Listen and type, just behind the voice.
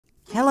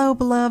Hello,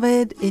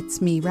 beloved.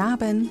 It's me,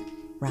 Robin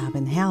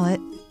Hallett,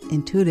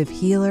 intuitive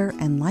healer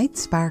and light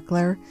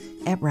sparkler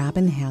at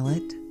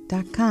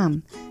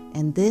robinhallett.com.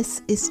 And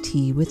this is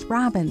Tea with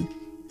Robin,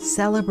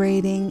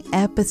 celebrating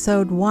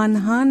episode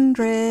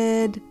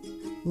 100.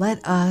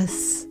 Let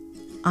us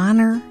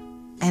honor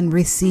and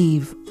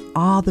receive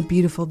all the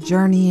beautiful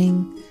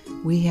journeying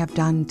we have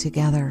done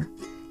together.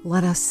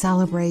 Let us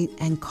celebrate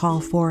and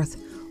call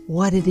forth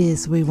what it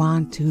is we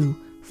want to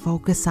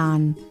focus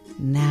on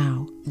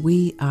now.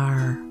 We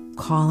are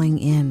calling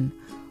in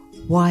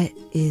what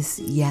is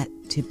yet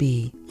to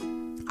be.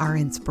 Our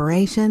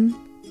inspiration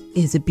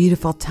is a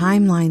beautiful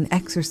timeline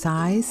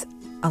exercise,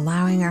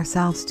 allowing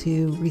ourselves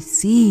to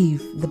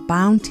receive the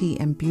bounty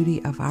and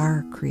beauty of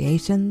our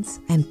creations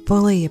and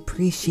fully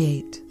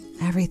appreciate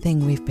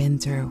everything we've been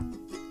through,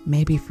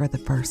 maybe for the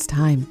first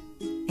time.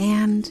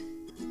 And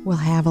we'll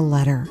have a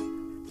letter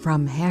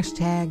from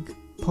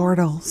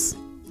 #portals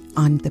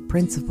on the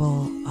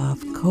principle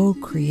of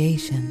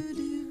co-creation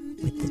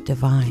with the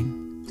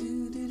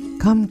divine.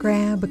 Come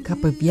grab a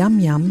cup of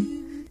yum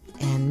yum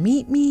and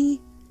meet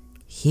me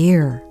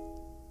here.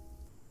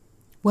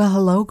 Well,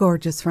 hello,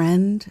 gorgeous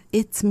friend.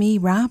 It's me,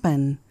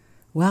 Robin.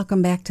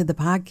 Welcome back to the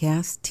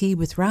podcast, Tea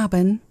with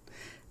Robin.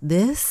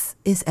 This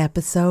is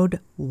episode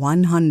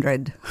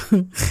 100.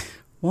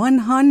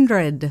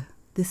 100.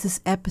 This is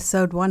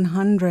episode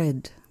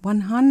 100.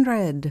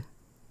 100.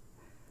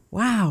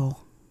 Wow.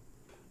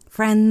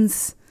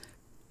 Friends,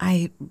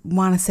 I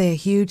want to say a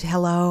huge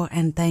hello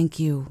and thank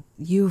you.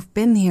 You've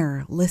been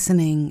here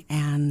listening,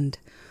 and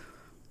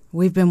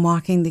we've been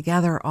walking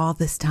together all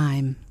this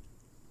time.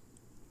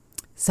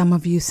 Some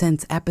of you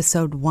since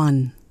episode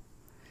 1.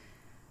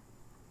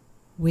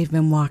 We've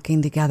been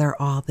walking together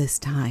all this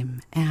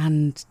time.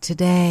 And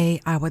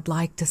today I would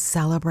like to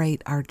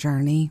celebrate our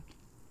journey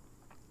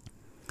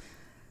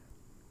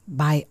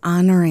by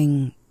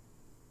honoring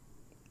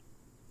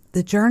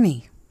the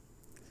journey.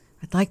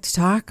 I'd like to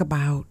talk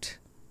about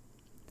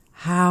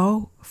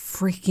how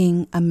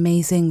freaking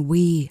amazing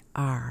we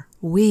are.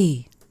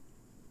 We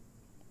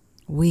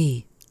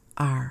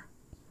are.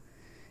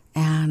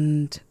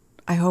 And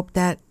I hope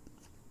that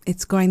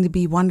it's going to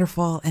be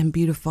wonderful and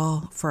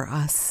beautiful for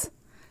us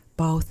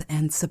both,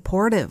 and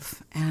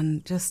supportive.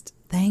 And just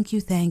thank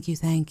you.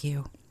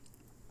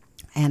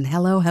 And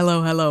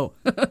hello.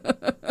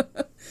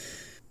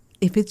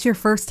 If it's your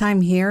first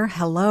time here,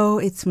 hello,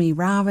 it's me,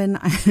 Robin.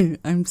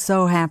 I'm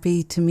so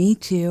happy to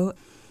meet you.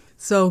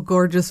 So,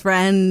 gorgeous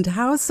friend,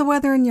 how's the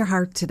weather in your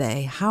heart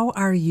today? How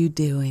are you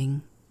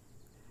doing?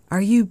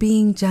 Are you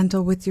being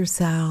gentle with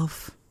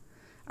yourself?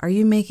 Are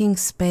you making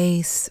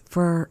space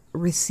for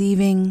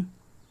receiving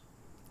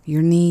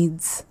your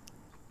needs,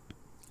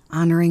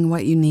 honoring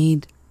what you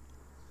need,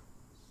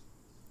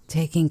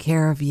 taking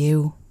care of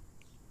you,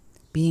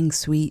 being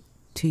sweet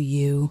to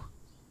you?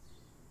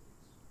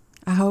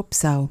 I hope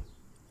so.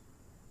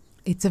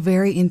 It's a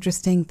very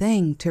interesting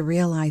thing to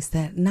realize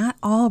that not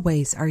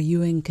always are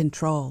you in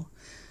control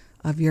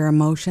of your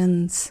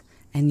emotions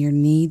and your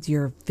needs,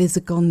 your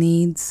physical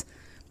needs,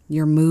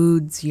 your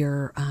moods,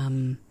 you're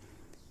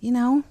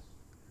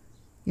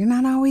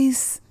not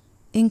always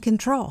in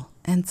control.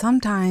 And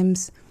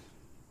sometimes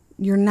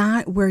you're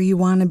not where you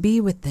want to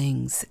be with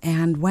things.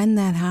 And when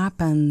that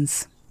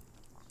happens,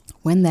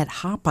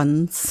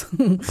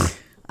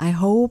 I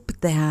hope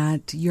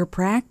that your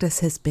practice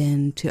has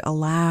been to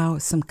allow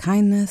some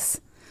kindness,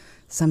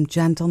 some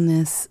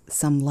gentleness,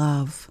 some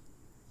love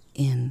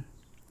in.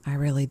 I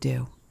really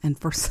do. And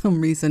for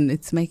some reason,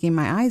 it's making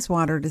my eyes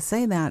water to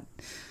say that.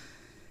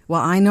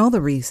 Well, I know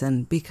the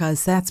reason,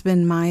 because that's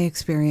been my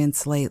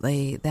experience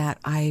lately, that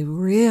I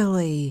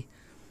really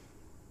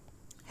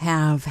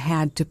have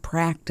had to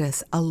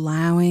practice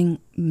allowing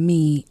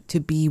me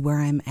to be where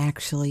I'm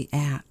actually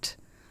at.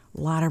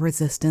 A lot of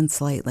resistance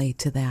lately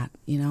to that,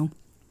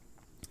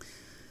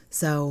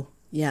 So,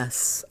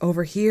 yes,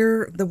 over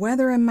here, the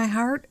weather in my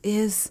heart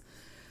is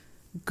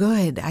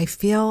good. I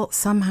feel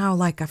somehow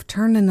like I've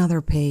turned another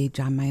page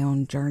on my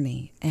own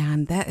journey,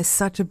 and that is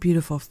such a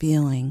beautiful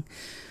feeling.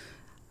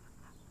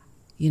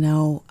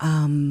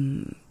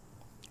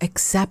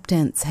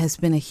 Acceptance has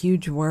been a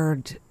huge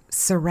word.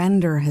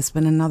 Surrender has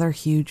been another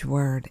huge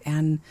word.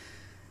 And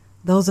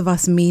those of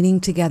us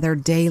meeting together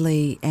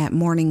daily at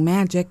Morning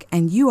Magic,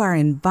 and you are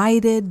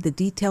invited. The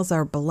details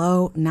are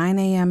below, 9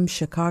 a.m.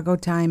 Chicago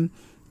time.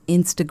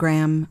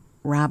 Instagram,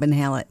 Robin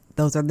Hallett.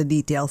 Those are the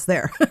details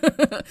there.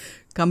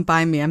 Come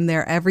find me. I'm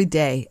there every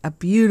day. A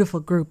beautiful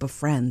group of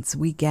friends.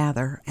 We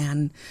gather,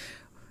 and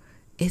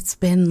it's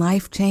been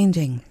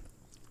life-changing.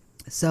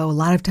 So a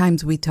lot of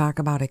times we talk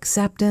about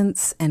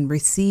acceptance and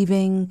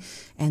receiving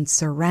and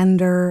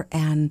surrender,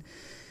 and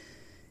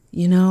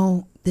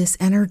this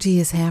energy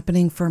is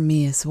happening for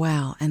me as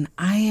well. And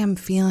I am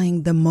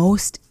feeling the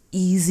most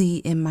easy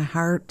in my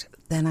heart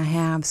than I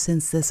have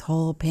since this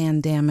whole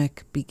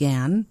pandemic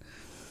began.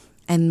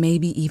 And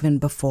maybe even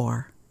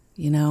before,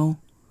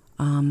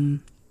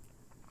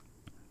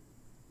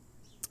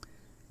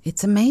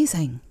 it's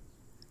amazing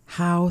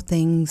how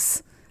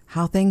things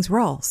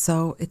roll.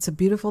 So it's a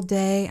beautiful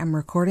day. I'm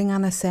recording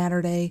on a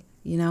Saturday.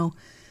 You know,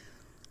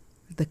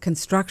 the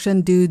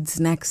construction dudes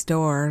next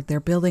door, they're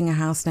building a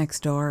house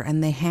next door,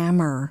 and they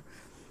hammer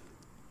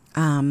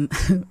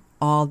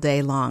all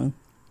day long.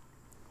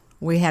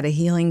 We had a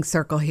healing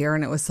circle here,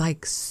 and it was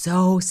like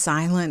so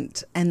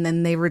silent. And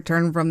then they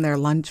returned from their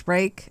lunch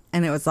break,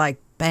 and it was like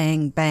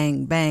bang,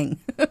 bang, bang.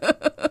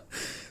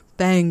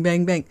 Bang,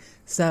 bang, bang.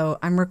 So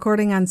I'm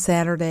recording on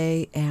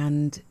Saturday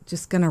and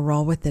just going to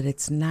roll with it.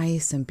 It's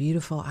nice and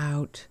beautiful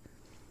out.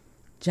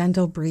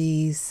 Gentle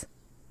breeze.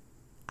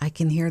 I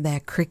can hear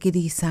that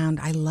crickety sound.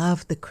 I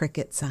love the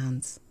cricket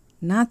sounds.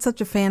 Not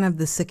such a fan of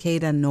the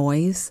cicada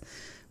noise,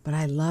 but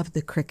I love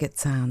the cricket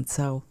sound.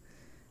 So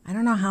I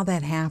don't know how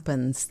that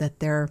happens, that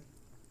they're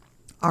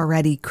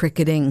already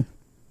cricketing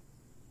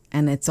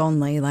and it's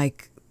only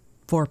like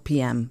 4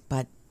 p.m.,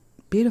 but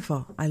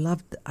beautiful. I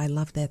love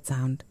that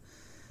sound.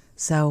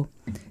 So,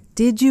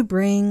 did you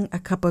bring a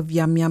cup of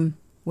yum yum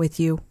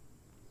with you?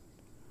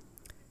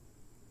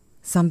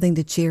 Something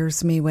to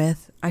cheers me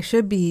with? I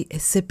should be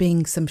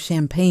sipping some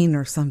champagne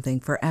or something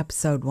for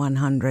episode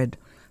 100,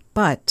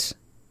 but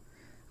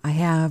I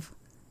have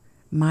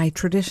my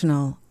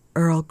traditional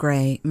Earl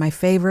Grey, my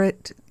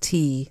favorite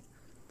tea,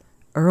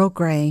 Earl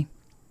Grey,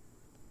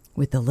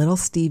 with a little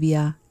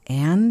stevia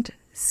and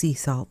sea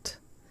salt.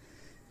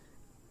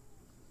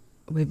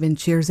 We've been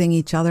cheersing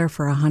each other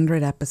for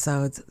 100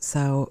 episodes,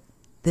 so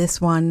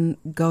this one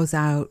goes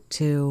out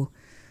to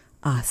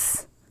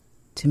us,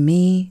 to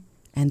me,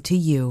 and to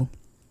you.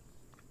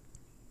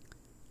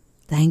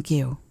 Thank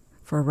you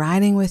for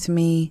riding with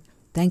me.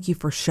 Thank you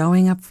for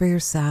showing up for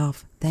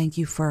yourself. Thank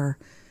you for...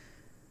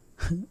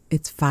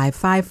 It's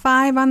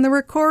 555 on the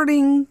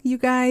recording, you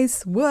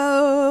guys.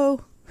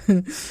 Whoa!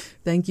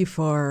 Thank you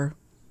for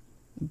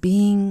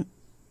being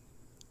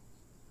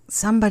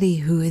somebody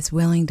who is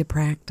willing to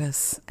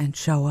practice and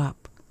show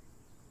up.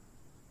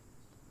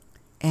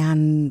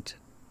 And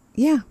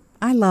yeah,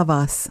 I love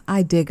us.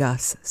 I dig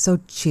us. So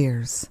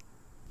cheers.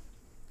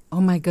 Oh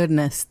my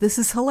goodness, this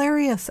is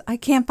hilarious. I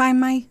can't find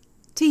my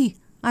tea.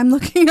 I'm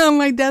looking on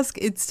my desk.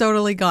 It's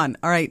totally gone.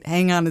 All right,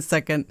 hang on a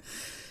second.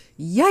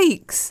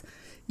 Yikes.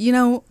 You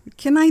know,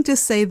 can I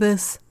just say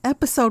this?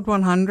 Episode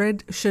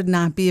 100 should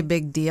not be a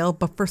big deal,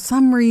 but for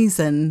some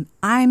reason,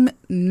 I'm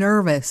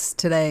nervous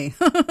today.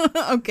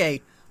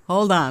 Okay,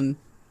 hold on.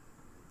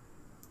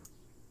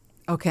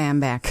 Okay,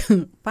 I'm back.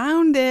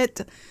 Found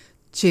it.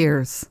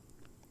 Cheers.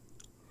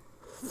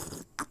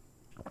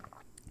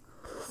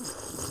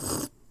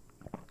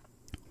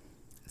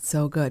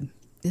 So good.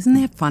 Isn't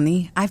that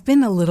funny? I've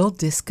been a little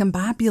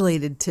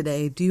discombobulated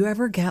today. Do you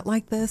ever get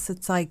like this?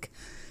 It's like...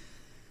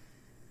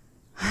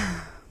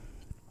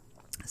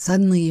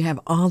 Suddenly you have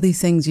all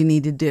these things you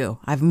need to do.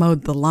 I've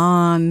mowed the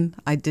lawn.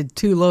 I did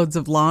 2 loads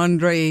of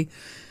laundry.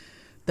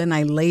 Then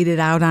I laid it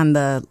out on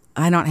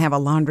I don't have a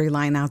laundry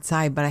line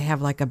outside, but I have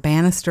like a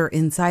banister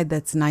inside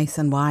that's nice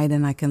and wide,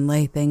 and I can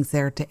lay things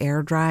there to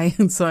air dry.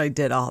 And so I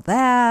did all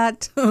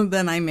that.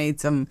 Then I made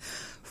some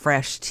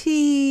fresh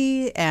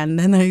tea, and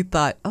then I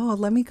thought, oh,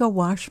 let me go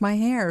wash my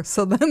hair.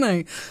 So then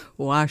I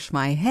washed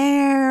my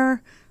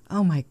hair.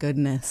 Oh my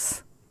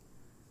goodness.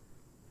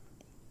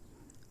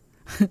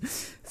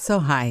 So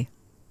hi,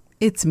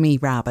 it's me,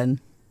 Robin,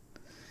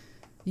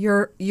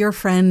 your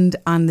friend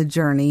on the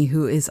journey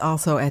who is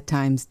also at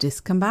times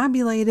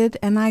discombobulated,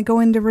 and I go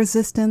into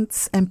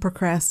resistance and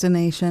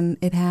procrastination.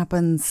 It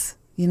happens,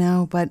 you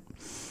know, but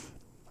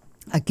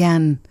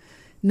again,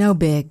 no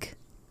big.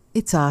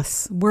 It's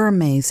us. We're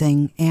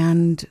amazing,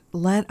 and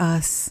let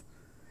us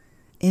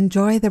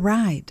enjoy the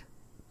ride.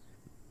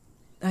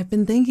 I've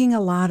been thinking a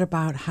lot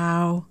about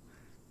how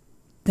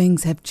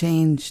things have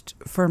changed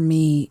for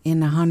me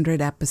in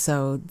 100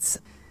 episodes.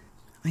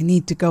 I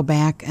need to go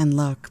back and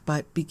look,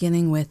 but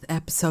beginning with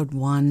episode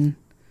 1,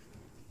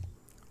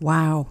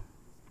 wow.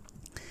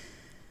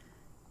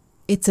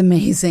 It's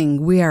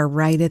amazing. We are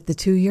right at the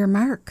 2-year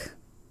mark,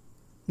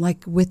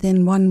 like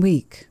within 1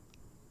 week.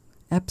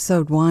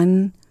 Episode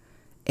 1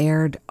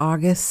 aired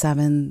August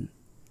 7,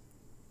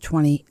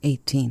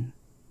 2018.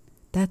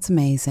 That's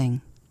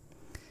amazing.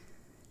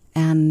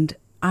 And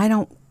I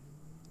don't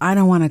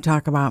want to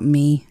talk about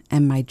me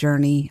and my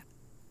journey.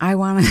 I don't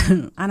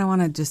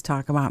want to just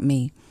talk about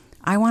me.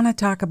 I want to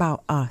talk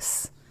about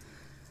us.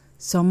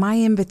 So my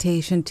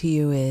invitation to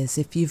you is,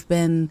 if you've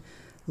been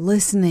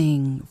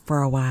listening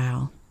for a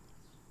while,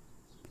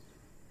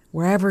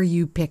 wherever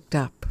you picked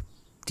up,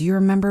 do you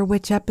remember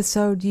which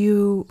episode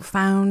you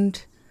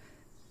found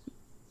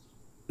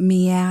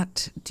me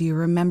at? Do you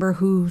remember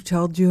who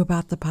told you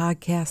about the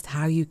podcast,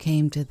 how you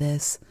came to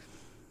this?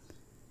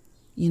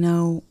 You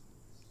know,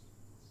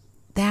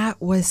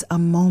 that was a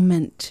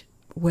moment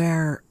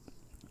where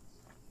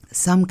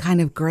some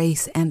kind of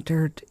grace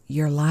entered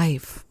your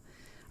life.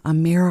 A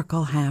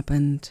miracle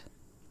happened.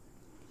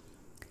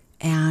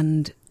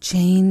 And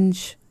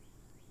change,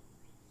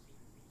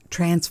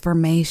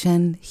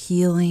 transformation,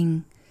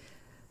 healing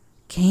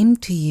came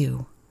to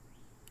you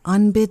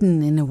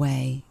unbidden in a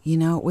way. You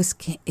know,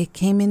 it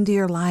came into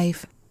your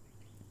life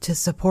to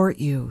support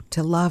you,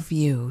 to love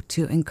you,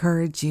 to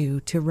encourage you,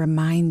 to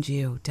remind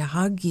you, to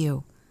hug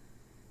you.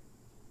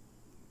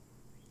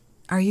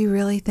 Are you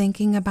really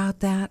thinking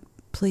about that?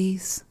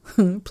 Please,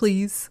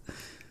 please.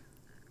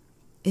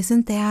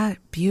 Isn't that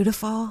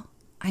beautiful?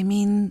 I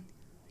mean,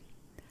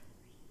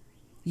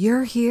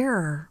 you're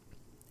here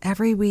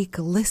every week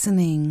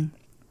listening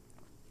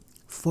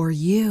for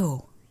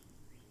you.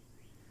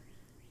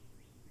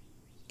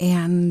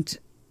 And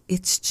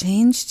it's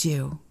changed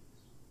you.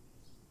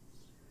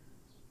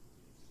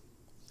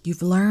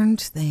 You've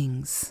learned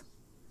things.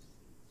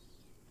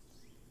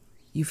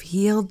 You've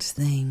healed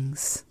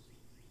things.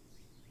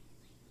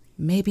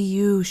 Maybe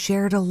you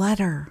shared a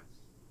letter.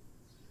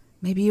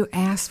 Maybe you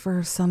asked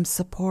for some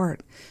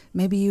support.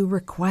 Maybe you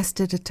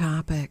requested a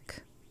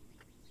topic.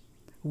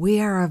 We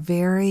are a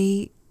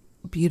very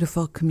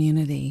beautiful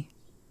community.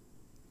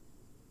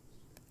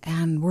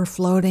 And we're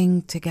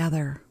floating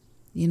together.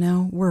 You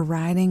know, we're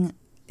riding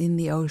in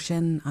the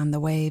ocean on the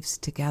waves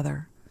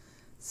together.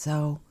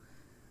 So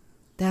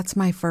that's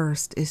my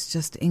first, is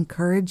just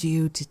encourage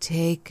you to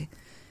take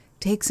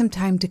some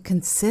time to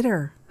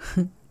consider.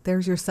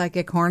 There's your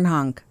psychic horn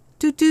honk.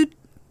 Toot toot.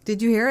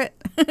 Did you hear it?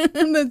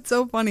 That's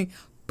so funny.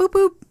 Boop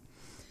boop.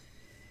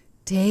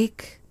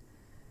 Take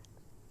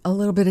a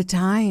little bit of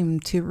time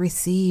to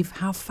receive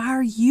how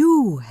far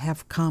you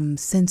have come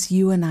since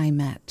you and I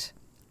met.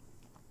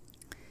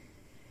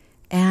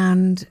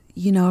 And,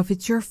 you know, if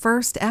it's your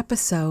first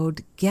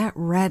episode, get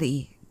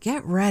ready.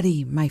 Get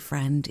ready, my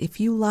friend. If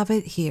you love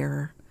it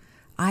here,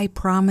 I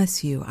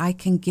promise you, I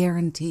can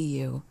guarantee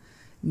you,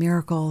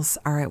 miracles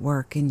are at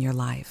work in your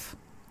life.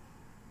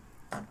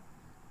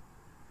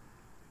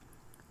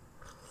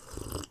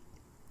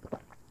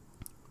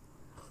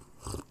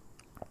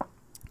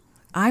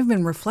 I've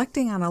been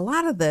reflecting on a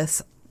lot of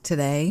this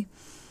today.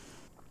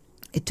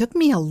 It took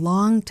me a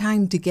long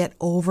time to get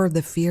over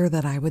the fear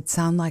that I would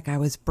sound like I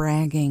was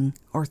bragging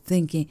or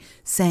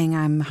saying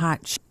I'm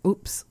hot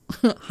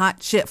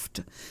shift,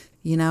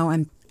 you know,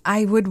 and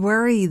I would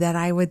worry that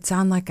I would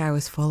sound like I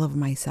was full of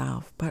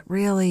myself. But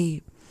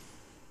really,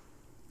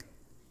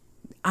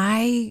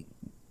 I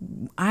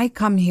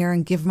come here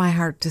and give my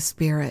heart to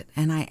Spirit,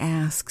 and I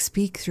ask,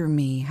 speak through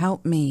me,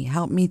 help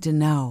me to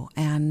know.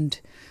 And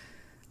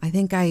I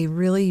think I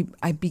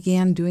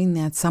began doing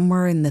that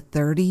somewhere in the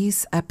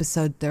 30s,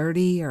 episode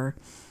 30, or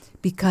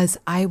because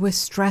I was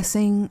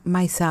stressing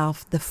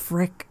myself the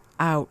frick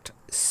out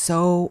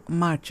so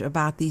much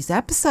about these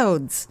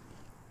episodes.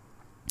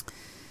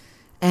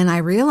 And I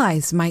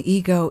realized my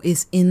ego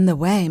is in the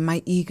way.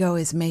 My ego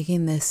is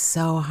making this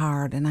so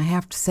hard. And I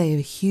have to say a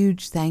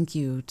huge thank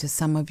you to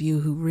some of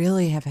you who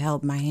really have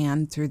held my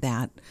hand through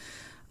that.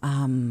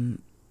 You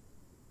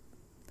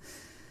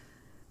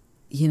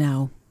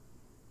know,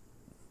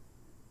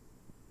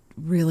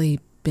 really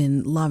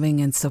been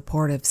loving and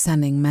supportive,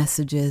 sending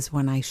messages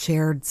when I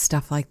shared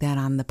stuff like that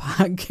on the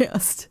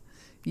podcast.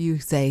 You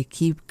say,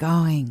 keep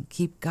going.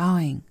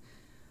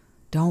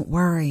 Don't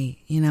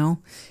worry, you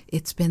know,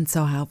 it's been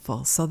so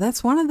helpful. So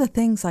that's one of the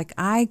things like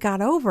I got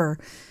over.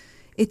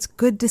 It's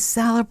good to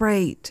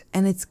celebrate,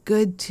 and it's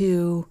good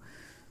to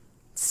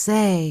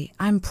say,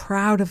 I'm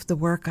proud of the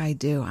work I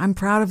do. I'm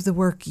proud of the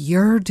work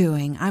you're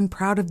doing. I'm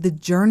proud of the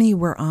journey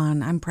we're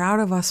on. I'm proud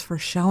of us for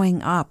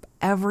showing up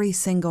every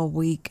single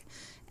week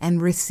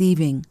and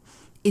receiving.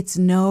 It's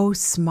no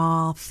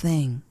small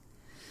thing.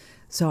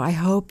 So I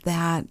hope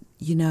that,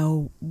 you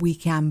know, we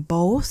can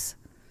both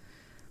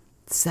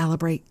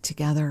celebrate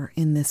together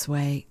in this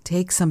way.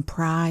 Take some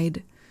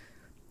pride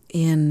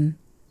in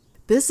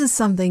this is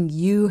something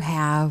you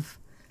have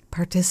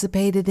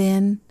participated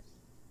in,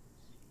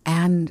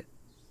 and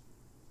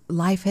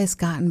life has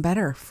gotten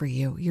better for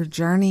you. Your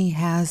journey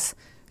has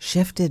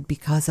shifted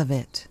because of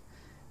it.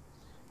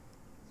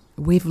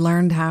 We've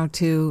learned how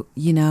to,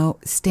 you know,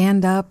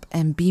 stand up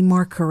and be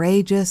more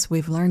courageous.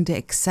 We've learned to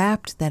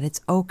accept that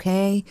it's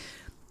okay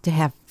to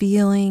have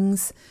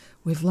feelings.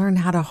 We've learned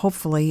how to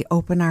hopefully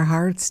open our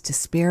hearts to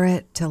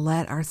Spirit, to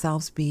let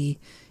ourselves be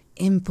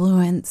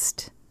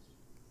influenced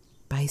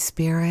by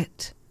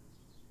Spirit,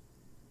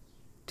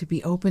 to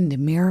be open to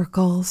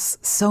miracles.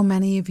 So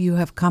many of you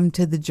have come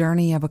to the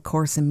journey of A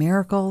Course in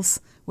Miracles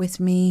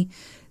with me.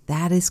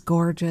 That is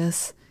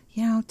gorgeous.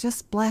 You know,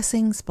 just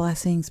blessings,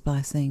 blessings,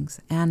 blessings.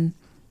 And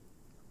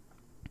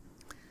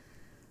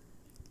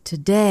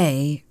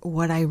today,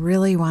 what I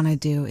really want to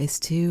do is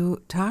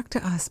to talk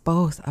to us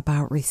both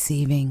about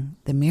receiving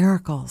the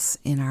miracles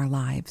in our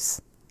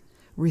lives.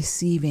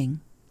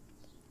 Receiving,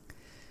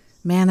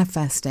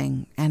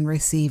 manifesting, and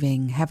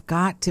receiving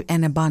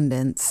and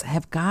abundance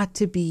have got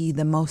to be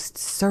the most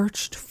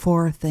searched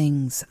for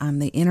things on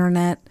the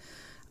internet.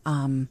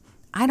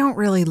 I don't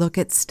really look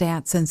at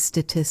stats and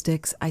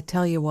statistics. I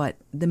tell you what,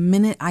 the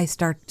minute I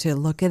start to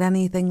look at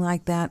anything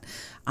like that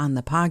on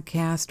the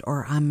podcast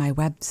or on my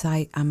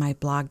website, on my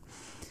blog,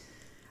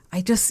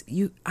 I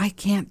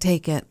can't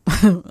take it.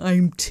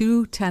 I'm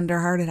too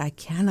tenderhearted. I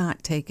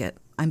cannot take it.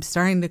 I'm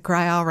starting to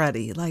cry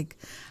already.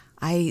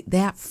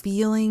 That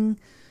feeling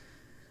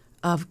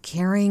of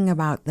caring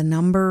about the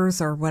numbers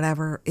or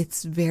whatever,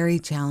 it's very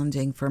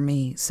challenging for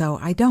me. So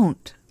I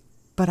don't.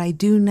 but I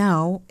do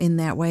know in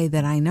that way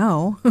that I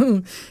know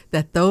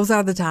that those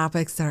are the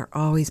topics that are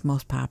always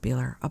most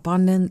popular.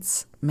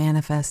 Abundance,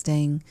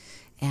 manifesting,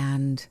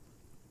 and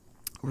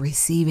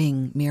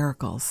receiving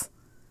miracles.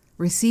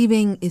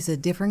 Receiving is a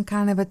different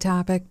kind of a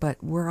topic,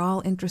 but we're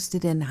all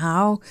interested in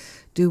how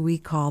do we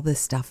call this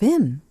stuff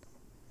in.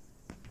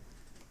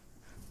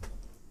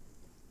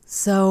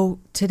 So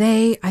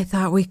today I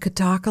thought we could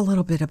talk a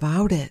little bit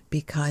about it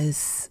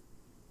because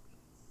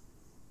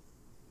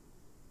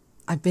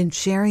I've been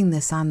sharing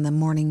this on the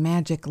Morning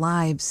Magic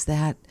Lives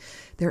that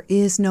there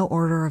is no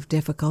order of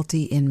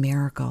difficulty in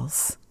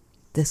miracles.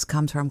 This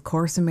comes from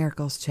Course in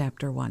Miracles,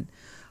 Chapter 1.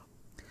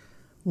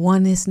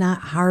 One is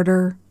not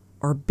harder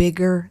or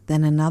bigger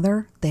than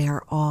another. They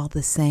are all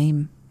the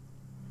same.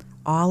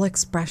 All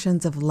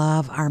expressions of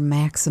love are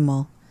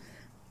maximal.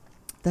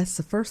 That's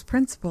the first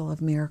principle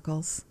of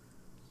miracles.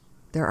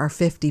 There are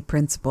 50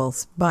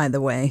 principles, by the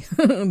way.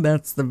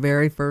 That's the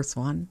very first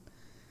one.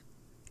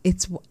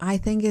 I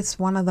think it's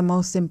one of the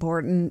most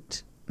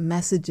important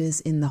messages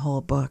in the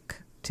whole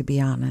book, to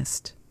be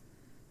honest.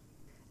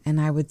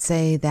 And I would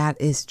say that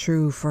is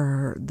true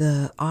for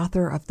the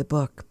author of the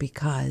book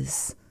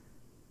because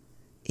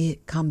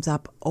it comes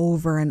up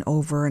over and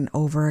over and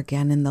over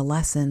again in the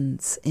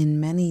lessons in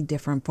many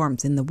different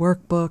forms, in the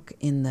workbook,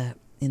 in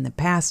the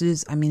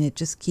passages. I mean, it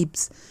just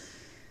keeps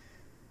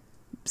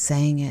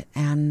saying it.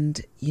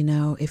 And,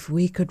 if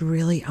we could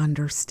really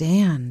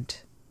understand,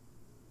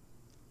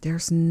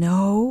 there's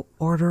no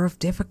order of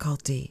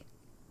difficulty.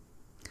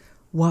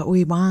 What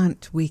we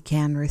want, we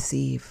can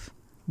receive.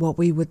 What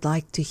we would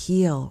like to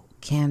heal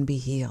can be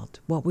healed.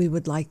 What we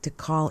would like to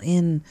call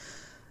in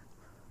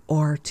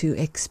or to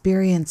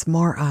experience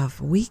more of,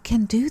 we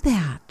can do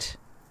that.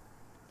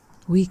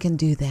 We can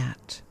do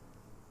that.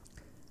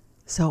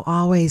 So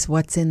always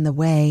what's in the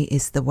way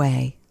is the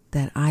way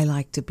that I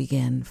like to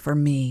begin for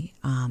me.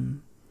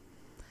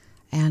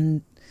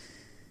 And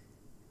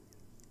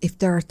if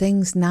there are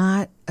things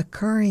not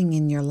occurring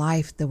in your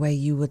life the way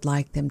you would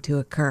like them to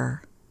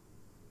occur,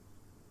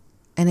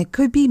 and it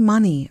could be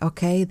money,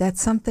 okay?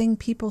 That's something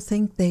people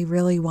think they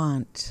really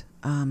want,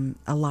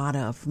 a lot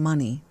of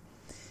money.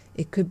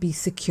 It could be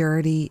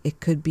security.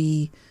 It could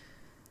be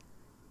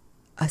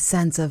a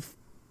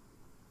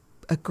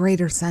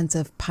greater sense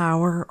of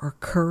power or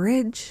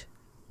courage.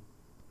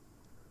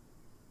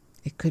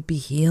 It could be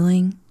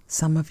healing.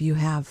 Some of you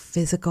have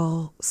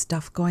physical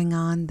stuff going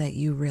on that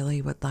you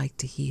really would like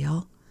to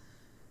heal.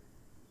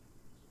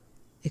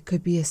 It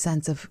could be a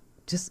sense of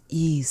just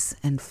ease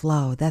and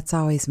flow. That's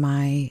always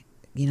my,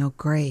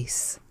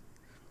 grace,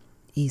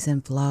 ease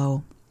and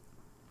flow.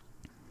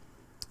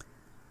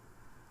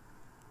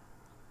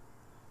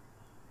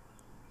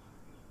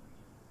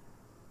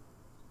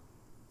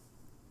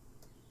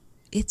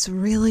 It's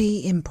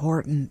really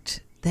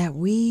important that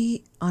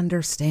we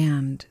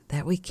understand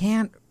that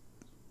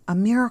a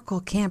miracle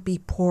can't be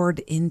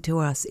poured into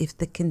us if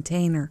the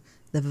container,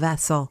 the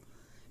vessel,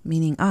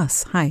 meaning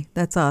us,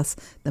 that's us,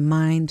 the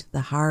mind,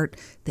 the heart,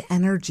 the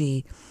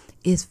energy,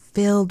 is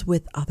filled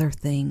with other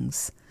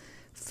things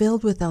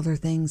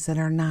that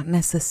are not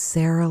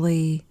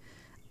necessarily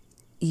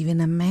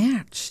even a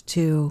match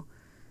to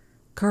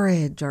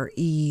courage or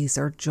ease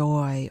or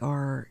joy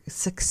or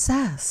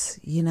success,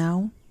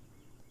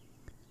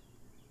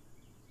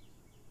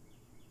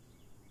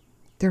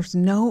 There's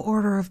no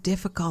order of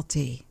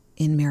difficulty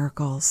in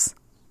miracles.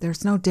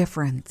 There's no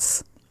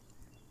difference.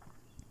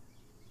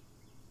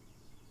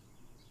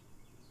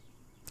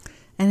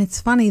 And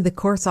it's funny, the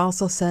Course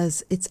also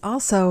says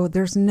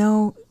there's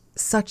no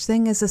such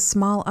thing as a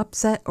small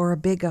upset or a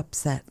big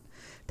upset.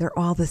 They're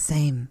all the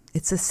same.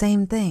 It's the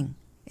same thing.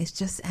 It's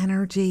just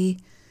energy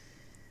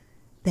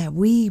that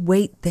we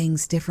weight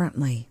things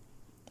differently.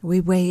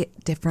 We weigh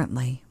it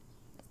differently.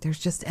 There's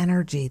just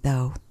energy,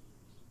 though.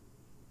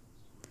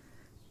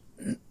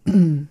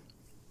 I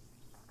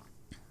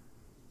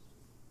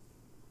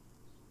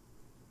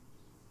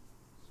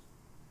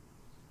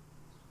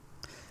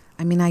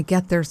mean, I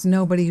get there's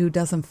nobody who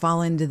doesn't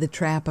fall into the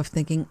trap of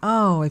thinking,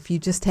 oh, if you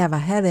just have a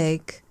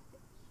headache,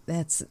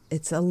 it's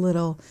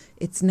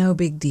no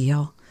big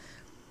deal.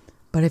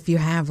 But if you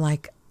have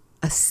like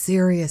a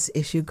serious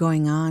issue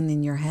going on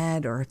in your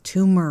head or a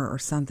tumor or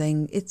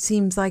something, it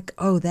seems like,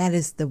 oh, that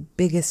is the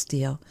biggest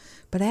deal.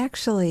 But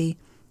actually,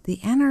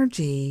 the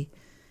energy,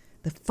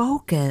 the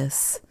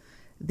focus,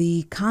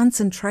 the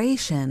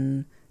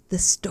concentration, the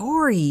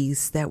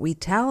stories that we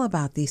tell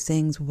about these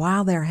things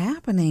while they're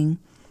happening,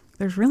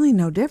 there's really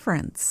no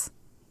difference.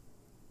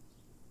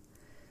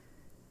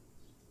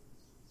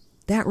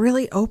 That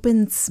really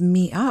opens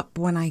me up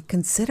when I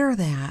consider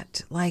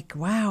that. Like,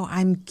 wow,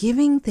 I'm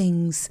giving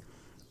things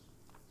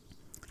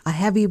a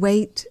heavy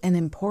weight and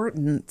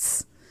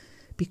importance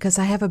because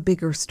I have a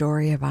bigger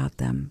story about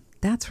them.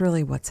 That's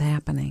really what's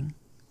happening.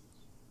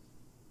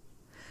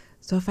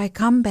 So if I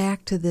come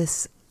back to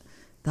this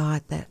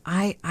thought that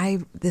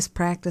this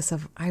practice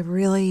of I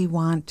really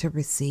want to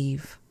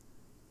receive,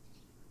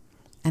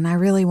 and I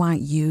really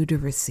want you to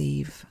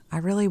receive. I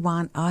really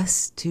want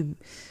us to,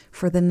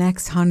 for the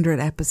next 100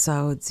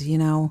 episodes,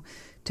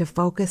 to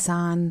focus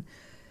on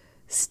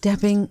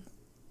stepping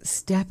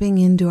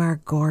into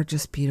our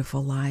gorgeous,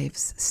 beautiful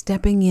lives,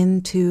 stepping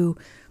into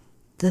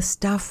the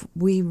stuff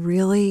we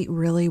really,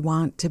 really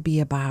want to be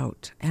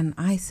about. And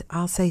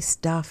I'll say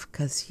stuff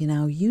because, you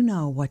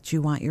know what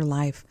you want your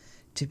life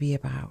to be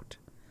about.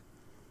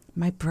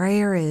 My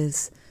prayer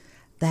is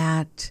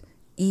that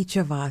each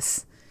of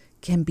us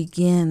can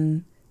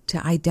begin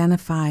to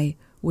identify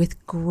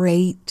with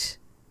great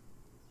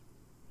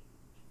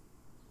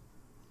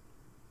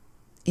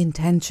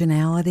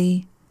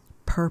intentionality,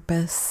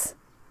 purpose,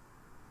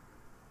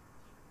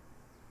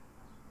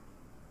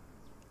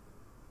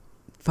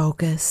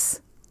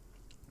 focus,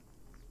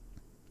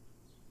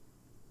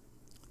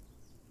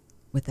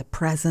 with a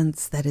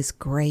presence that is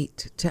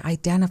great to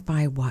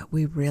identify what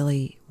we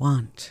really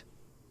want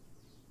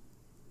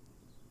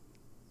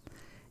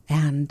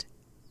and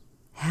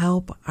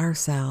help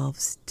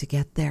ourselves to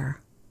get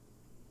there.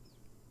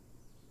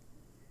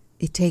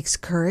 It takes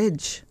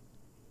courage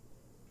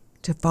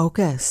to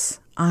focus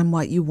on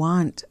what you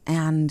want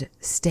and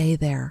stay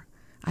there.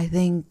 I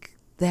think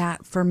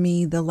that for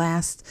me,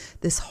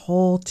 this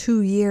whole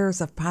 2 years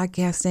of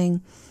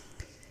podcasting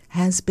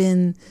has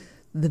been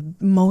the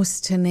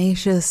most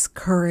tenacious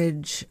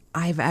courage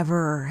I've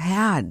ever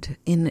had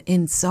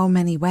in so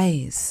many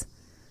ways.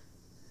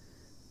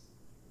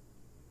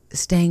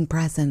 Staying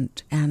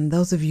present. And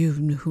those of you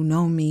who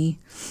know me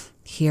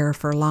here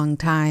for a long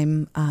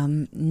time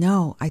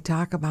know I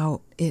talk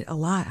about it a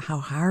lot, how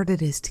hard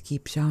it is to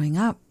keep showing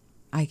up.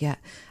 I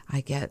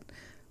get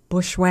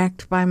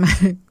bushwhacked by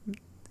my...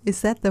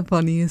 Is that the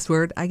funniest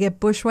word? I get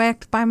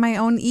bushwhacked by my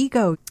own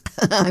ego.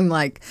 I'm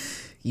like,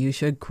 you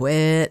should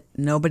quit.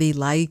 Nobody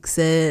likes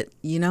it,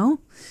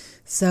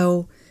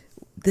 So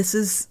this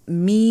is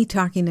me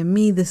talking to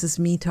me. This is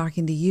me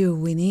talking to you.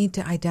 We need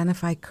to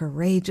identify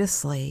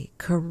courageously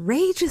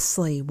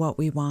what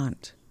we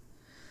want.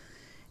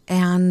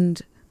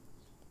 And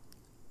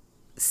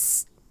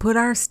put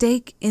our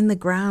stake in the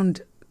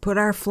ground, put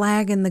our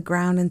flag in the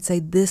ground and say,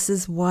 this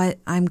is what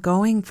I'm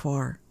going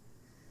for.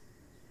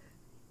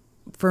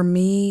 For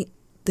me,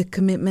 the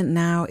commitment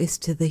now is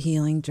to the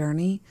healing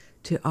journey,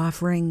 to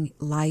offering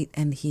light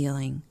and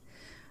healing.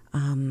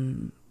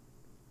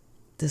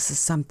 This is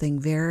something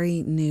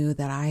very new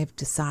that I have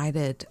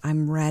decided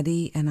I'm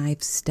ready and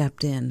I've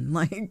stepped in.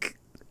 Like,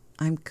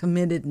 I'm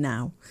committed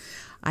now.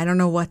 I don't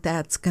know what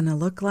that's going to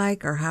look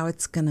like or how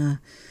it's going to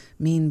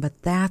mean,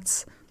 but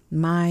that's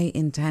my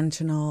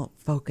intentional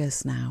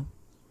focus now.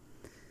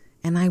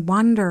 And I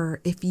wonder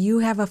if you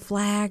have a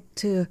flag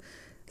to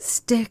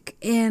stick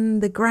in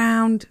the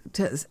ground,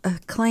 to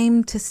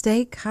claim to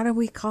stake. How do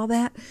we call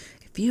that?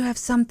 If you have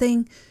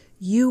something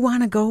you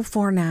want to go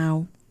for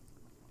now,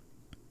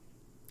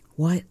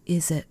 what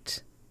is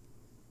it?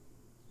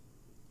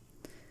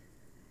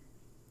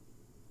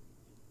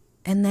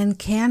 And then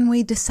can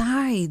we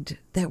decide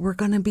that we're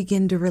going to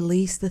begin to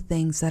release the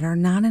things that are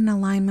not in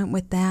alignment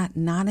with that,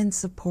 not in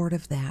support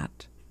of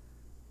that?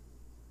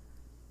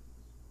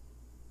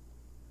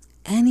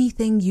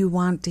 Anything you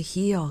want to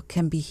heal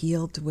can be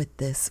healed with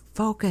this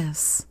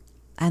focus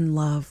and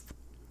love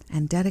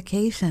and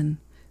dedication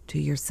to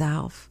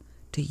yourself,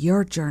 to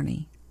your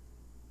journey.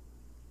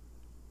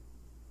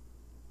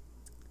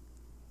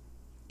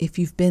 If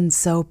you've been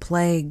so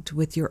plagued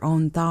with your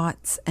own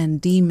thoughts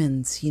and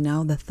demons,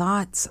 the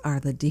thoughts are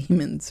the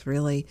demons,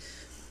 really.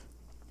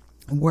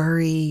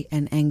 Worry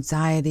and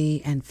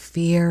anxiety and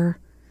fear.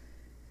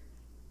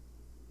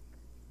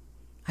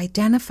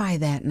 Identify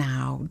that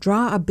now.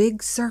 Draw a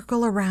big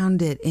circle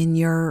around it in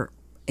your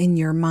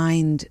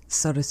mind,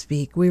 so to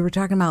speak. We were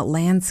talking about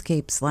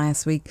landscapes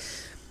last week.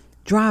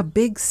 Draw a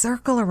big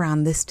circle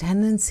around this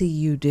tendency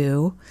you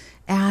do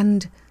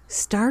and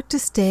start to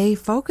stay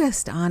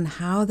focused on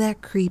how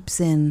that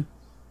creeps in.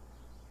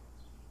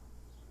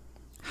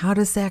 How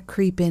does that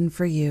creep in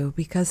for you?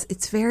 Because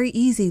it's very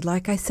easy.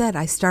 Like I said,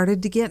 I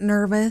started to get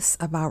nervous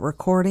about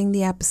recording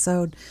the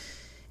episode.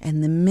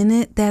 And the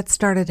minute that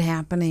started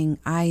happening,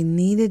 I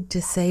needed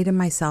to say to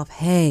myself,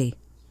 hey,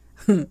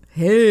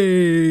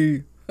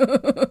 hey,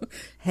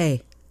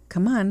 hey,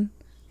 come on.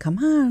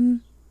 You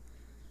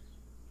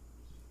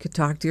could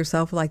talk to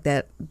yourself like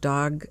that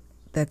dog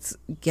that's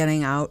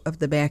getting out of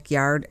the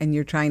backyard and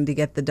you're trying to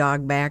get the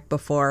dog back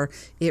before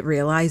it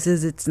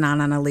realizes it's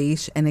not on a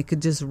leash and it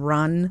could just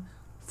run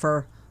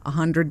for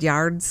 100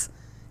 yards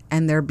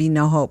and there'd be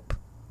no hope,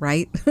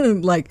 right?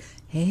 Like,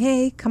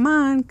 hey, come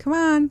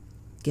on.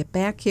 Get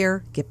back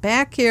here.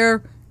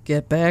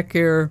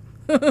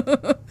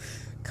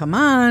 Come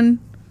on.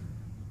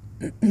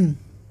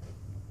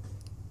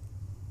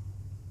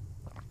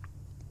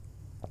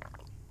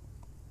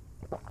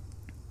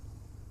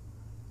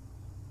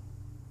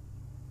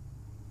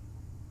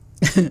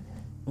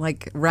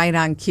 Like right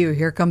on cue,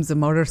 here comes a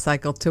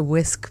motorcycle to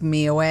whisk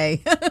me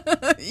away.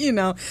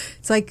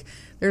 It's like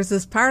there's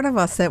this part of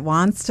us that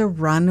wants to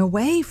run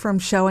away from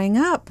showing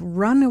up,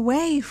 run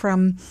away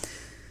from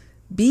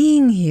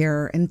being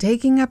here and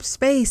taking up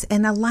space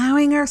and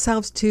allowing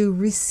ourselves to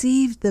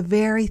receive the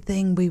very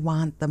thing we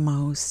want the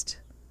most.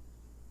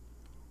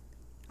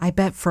 I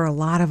bet for a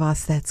lot of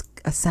us, that's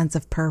a sense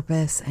of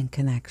purpose and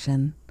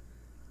connection.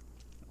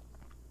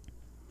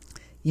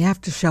 You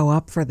have to show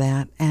up for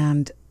that.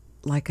 And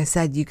like I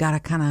said, you got to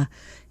kind of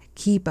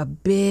keep a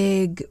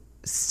big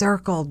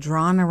circle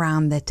drawn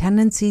around the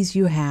tendencies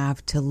you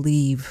have to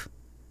leave,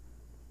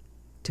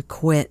 to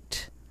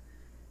quit,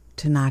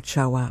 to not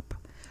show up.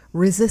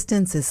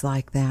 Resistance is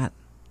like that.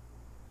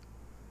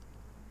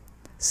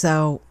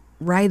 So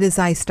right as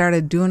I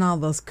started doing all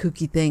those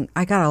kooky things,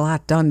 I got a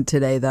lot done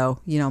today, though.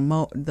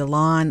 Mow the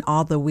lawn,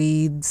 all the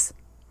weeds,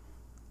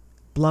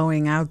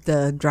 blowing out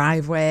the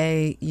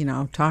driveway,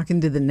 talking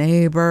to the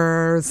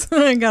neighbors.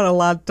 I got a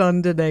lot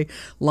done today.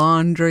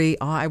 Laundry.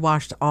 Oh, I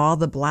washed all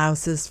the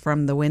blouses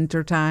from the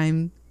winter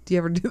time. Do you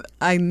ever do that?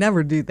 I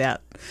never do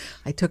that.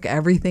 I took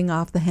everything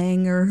off the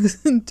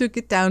hangers and took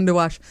it down to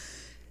wash.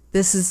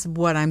 This is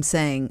what I'm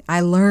saying.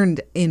 I learned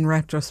in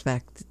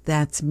retrospect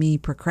that's me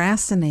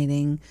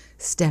procrastinating,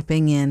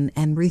 stepping in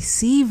and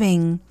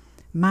receiving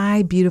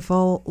my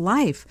beautiful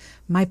life,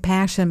 my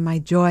passion, my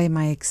joy,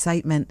 my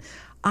excitement.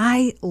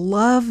 I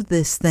love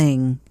this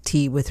thing,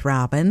 Tea with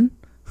Robin.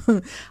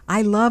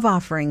 I love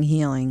offering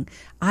healing.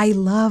 I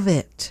love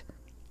it.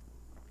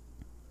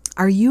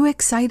 Are you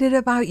excited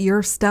about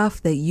your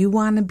stuff that you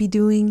want to be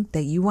doing,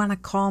 that you want to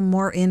call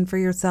more in for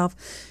yourself?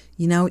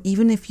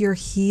 Even if you're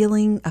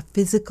healing a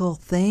physical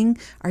thing,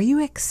 are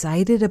you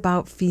excited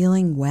about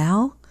feeling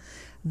well?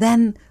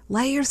 Then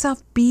let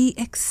yourself be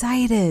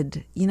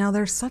excited.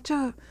 There's such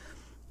a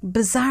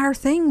bizarre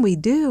thing we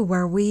do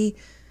where we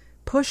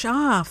push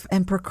off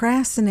and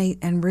procrastinate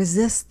and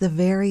resist the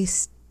very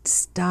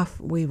stuff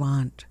we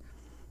want.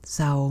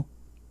 So,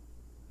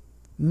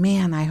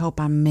 man, I hope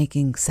I'm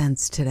making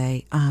sense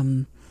today.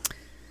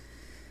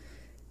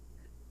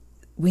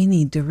 We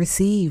need to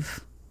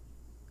receive.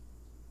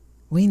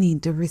 We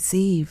need to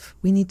receive.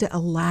 We need to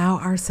allow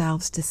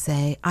ourselves to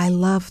say, I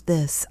love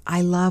this. I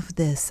love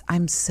this.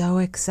 I'm so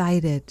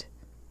excited.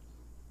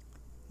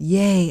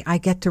 Yay, I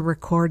get to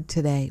record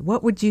today.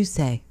 What would you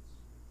say?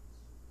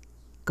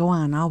 Go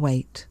on, I'll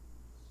wait.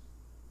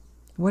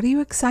 What are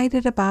you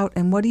excited about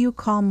and what do you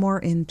call more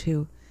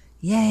into?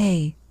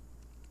 Yay,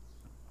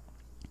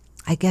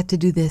 I get to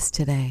do this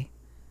today.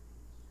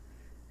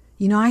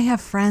 I have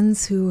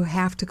friends who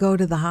have to go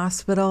to the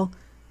hospital.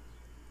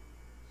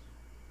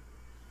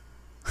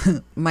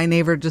 My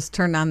neighbor just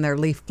turned on their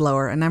leaf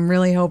blower, and I'm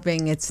really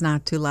hoping it's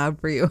not too loud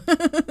for you.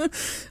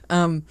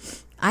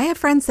 I have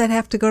friends that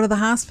have to go to the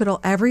hospital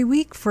every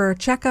week for a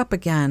checkup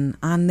again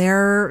on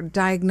their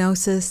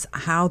diagnosis,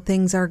 how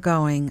things are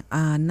going.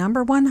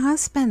 Number one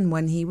husband,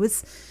 when he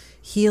was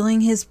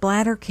healing his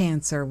bladder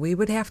cancer, we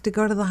would have to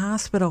go to the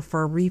hospital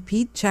for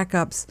repeat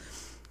checkups,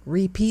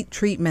 repeat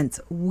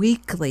treatments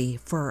weekly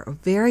for a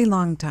very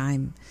long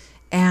time.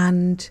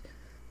 And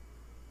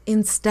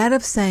instead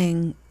of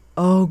saying,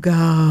 oh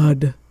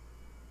God,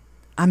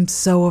 I'm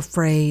so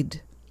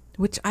afraid,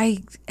 which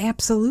I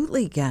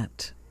absolutely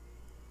get.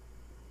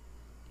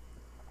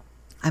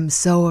 I'm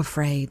so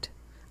afraid.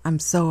 I'm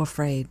so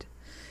afraid.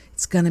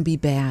 It's going to be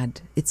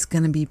bad. It's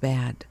going to be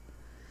bad.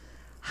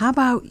 How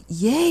about,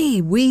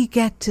 yay, we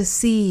get to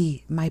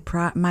see my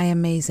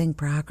amazing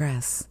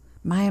progress.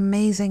 My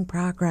amazing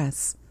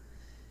progress.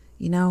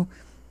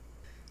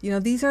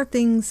 These are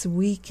things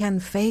we can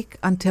fake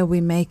until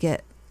we make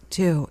it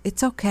too.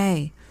 It's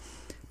okay.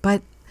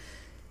 But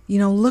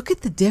look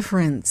at the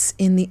difference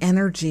in the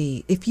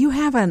energy. If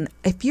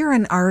you're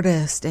an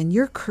artist and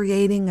you're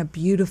creating a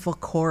beautiful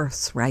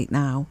course right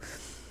now,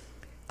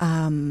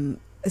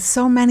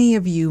 so many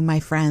of you, my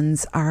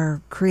friends,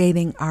 are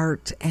creating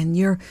art and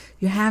you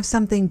have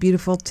something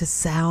beautiful to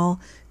sell,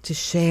 to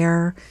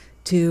share,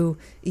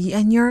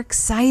 and you're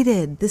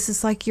excited. This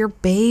is like your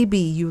baby.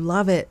 You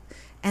love it.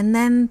 And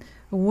then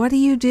what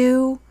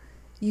do?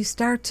 You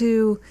start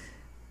to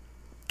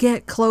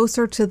get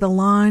closer to the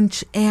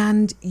launch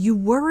and you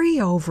worry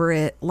over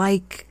it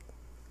like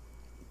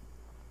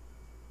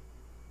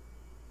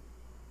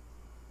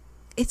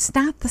it's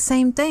not the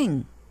same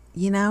thing.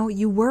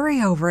 You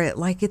worry over it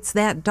like it's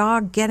that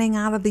dog getting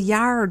out of the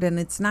yard and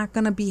it's not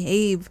going to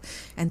behave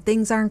and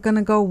things aren't going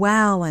to go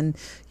well, and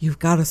you've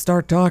got to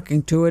start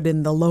talking to it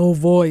in the low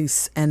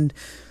voice and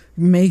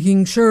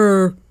making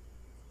sure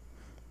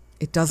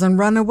it doesn't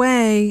run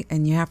away,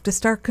 and you have to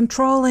start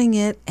controlling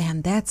it.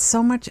 And that's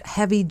so much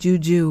heavy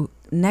juju,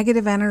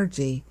 negative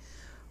energy.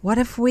 What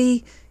if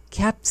we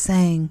kept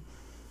saying,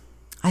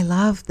 I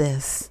love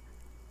this.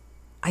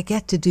 I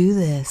get to do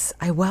this.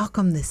 I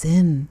welcome this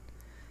in.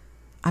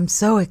 I'm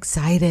so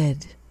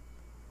excited.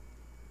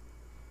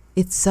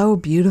 It's so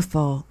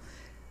beautiful.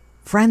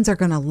 Friends are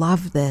going to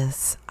love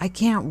this. I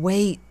can't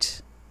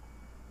wait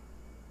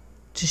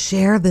to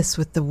share this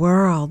with the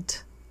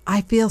world.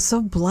 I feel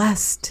so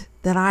blessed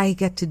that I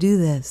get to do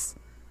this.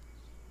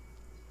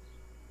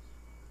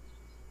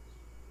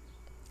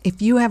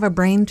 If you have a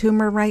brain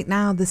tumor right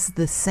now, this is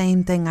the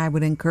same thing I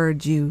would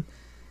encourage you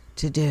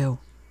to do.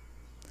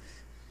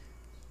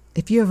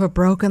 If you have a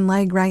broken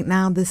leg right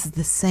now, this is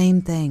the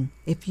same thing.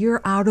 If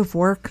you're out of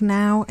work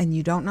now and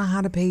you don't know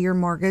how to pay your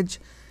mortgage,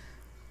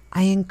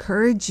 I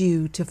encourage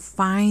you to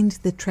find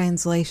the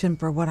translation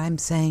for what I'm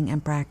saying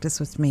and practice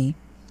with me.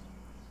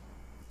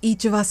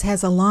 Each of us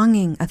has a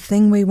longing, a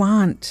thing we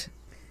want.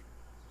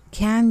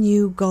 Can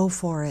you go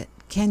for it?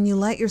 Can you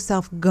let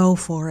yourself go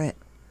for it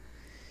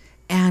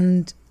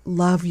and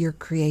love your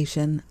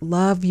creation,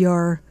 love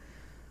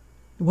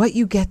what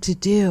you get to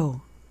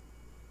do,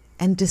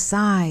 and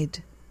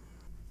decide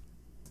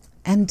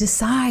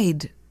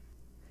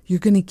you're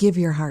going to give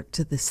your heart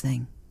to this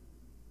thing.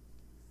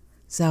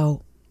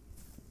 So,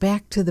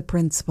 back to the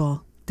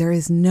principle, there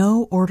is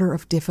no order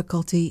of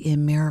difficulty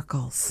in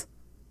miracles.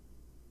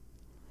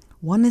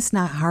 One is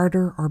not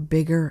harder or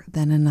bigger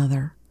than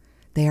another.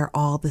 They are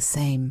all the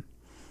same.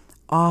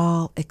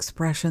 All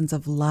expressions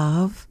of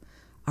love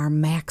are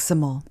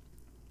maximal.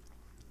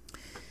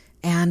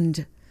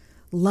 And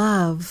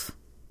love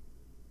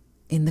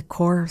in the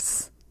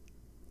Course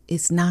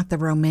is not the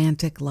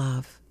romantic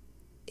love.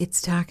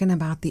 It's talking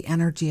about the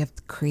energy of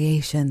the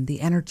creation,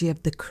 the energy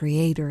of the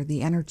Creator,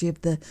 the energy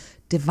of the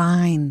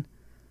divine.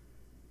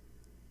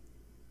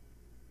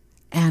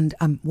 And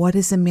what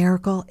is a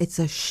miracle? It's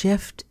a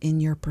shift in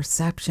your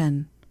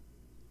perception.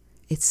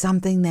 It's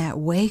something that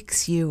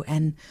wakes you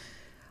and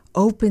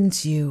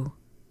opens you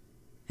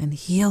and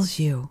heals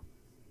you.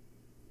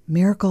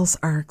 Miracles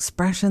are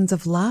expressions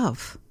of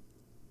love.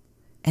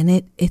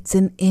 And it's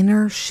an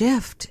inner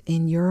shift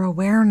in your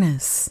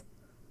awareness.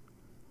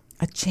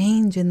 A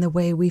change in the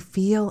way we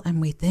feel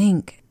and we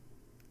think.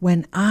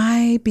 When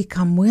I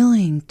become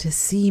willing to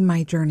see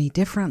my journey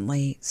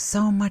differently,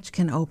 so much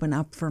can open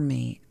up for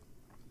me.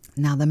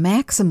 Now, the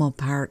maximal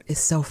part is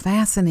so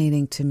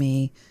fascinating to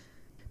me,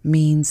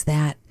 means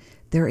that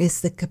there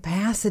is the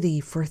capacity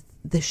for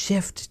the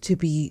shift to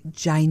be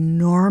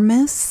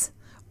ginormous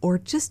or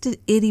just an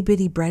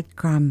itty-bitty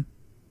breadcrumb,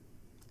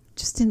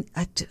 just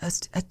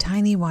a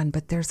tiny one,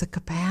 but there's a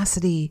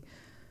capacity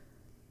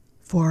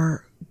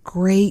for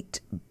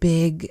great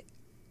big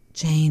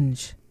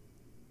change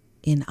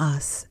in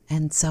us.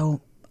 And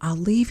so I'll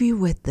leave you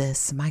with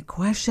this. My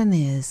question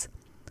is,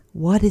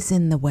 what is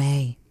in the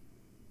way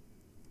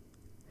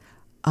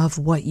of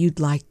what you'd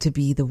like to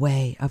be the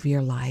way of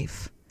your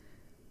life?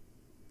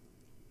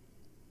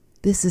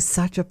 This is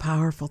such a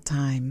powerful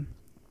time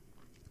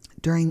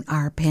during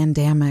our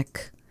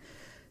pandemic,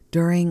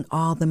 during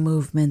all the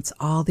movements,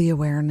 all the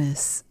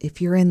awareness. If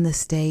you're in the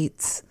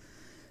States,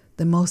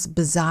 the most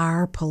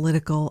bizarre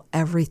political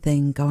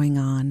everything going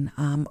on.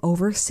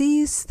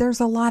 Overseas, there's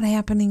a lot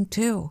happening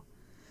too.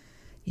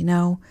 You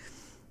know,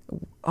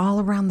 all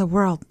around the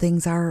world,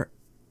 things are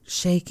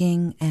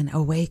shaking and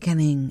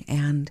awakening,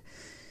 and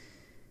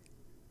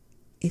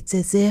it's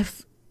as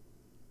if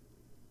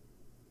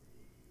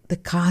the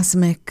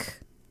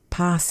cosmic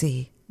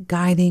posse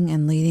guiding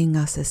and leading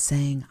us is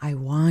saying, I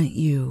want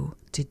you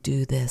to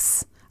do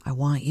this. I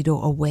want you to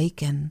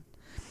awaken.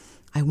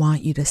 I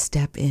want you to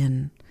step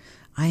in.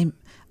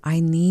 I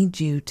need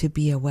you to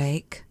be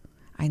awake.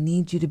 I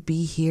need you to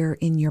be here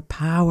in your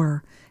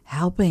power,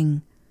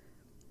 helping,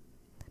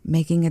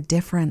 making a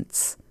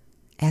difference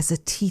as a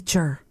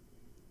teacher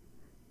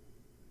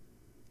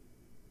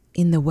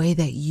in the way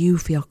that you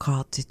feel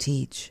called to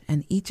teach.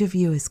 And each of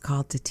you is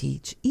called to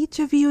teach. Each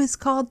of you is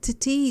called to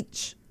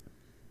teach.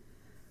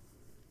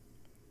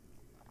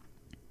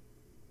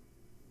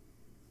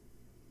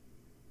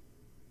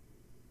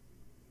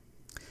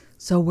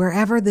 So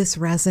wherever this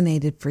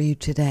resonated for you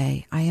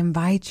today, I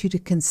invite you to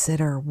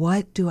consider,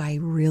 what do I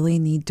really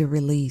need to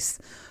release?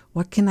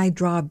 What can I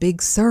draw a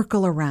big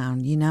circle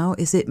around? You know,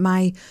 is it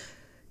my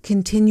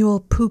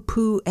continual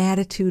poo-poo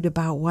attitude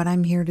about what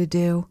I'm here to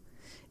do?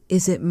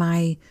 Is it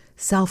my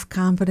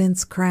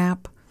self-confidence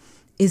crap?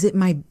 Is it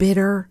my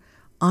bitter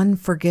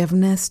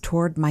unforgiveness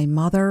toward my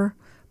mother,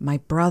 my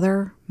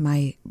brother,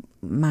 my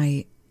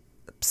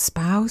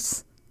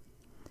spouse?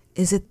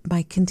 Is it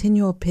my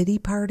continual pity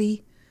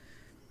party?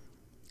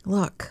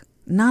 Look,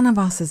 none of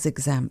us is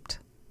exempt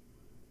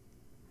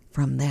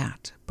from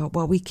that. But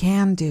what we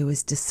can do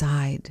is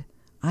decide,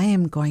 I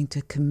am going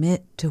to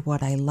commit to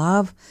what I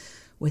love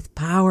with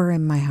power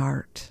in my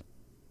heart.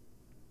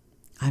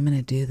 I'm going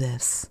to do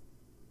this.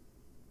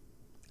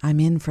 I'm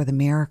in for the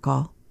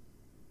miracle.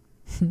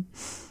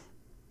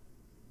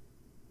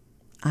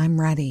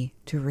 I'm ready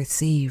to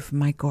receive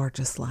my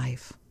gorgeous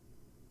life.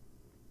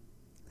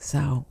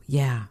 So,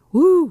 yeah,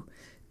 woo!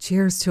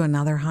 Cheers to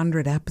another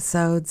 100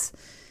 episodes.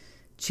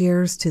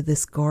 Cheers to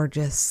this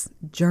gorgeous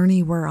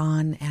journey we're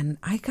on. And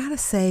I gotta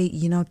say,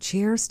 you know,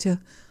 cheers to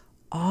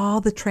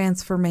all the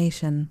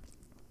transformation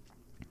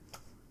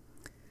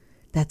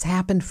that's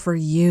happened for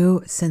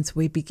you since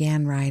we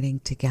began writing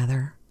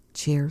together.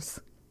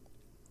 Cheers.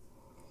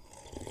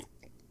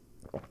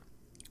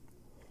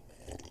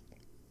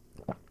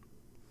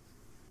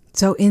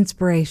 So,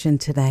 inspiration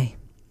today.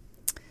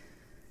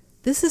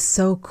 This is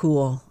so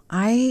cool.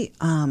 I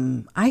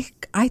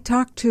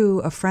talked to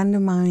a friend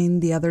of mine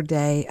the other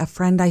day, a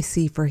friend I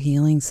see for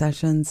healing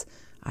sessions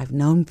I've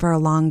known for a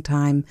long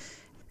time,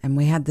 and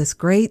we had this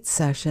great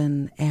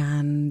session,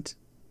 and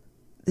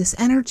this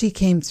energy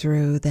came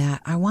through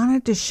that I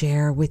wanted to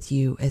share with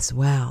you as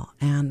well.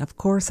 And of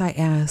course I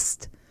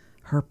asked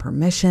her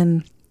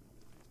permission.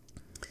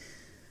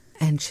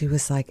 And she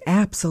was like,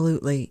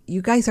 absolutely.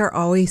 You guys are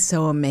always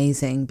so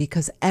amazing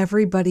because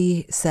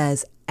everybody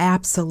says,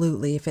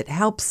 absolutely. If it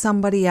helps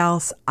somebody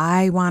else,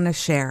 I want to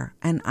share.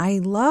 And I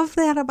love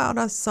that about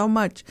us so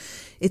much.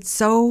 It's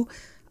so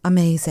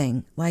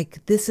amazing.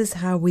 Like, this is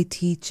how we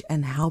teach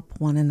and help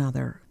one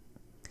another.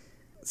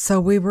 So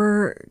we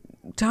were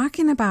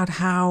talking about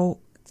how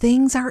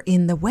things are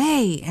in the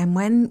way. And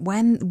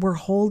when we're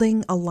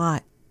holding a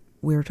lot,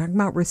 we were talking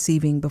about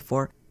receiving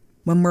before,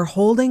 when we're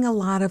holding a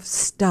lot of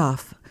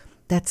stuff,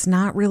 that's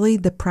not really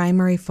the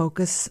primary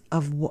focus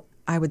of what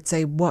I would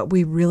say, what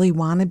we really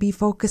want to be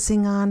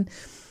focusing on,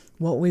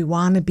 what we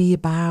want to be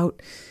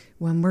about.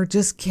 When we're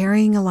just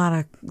carrying a lot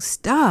of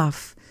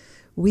stuff,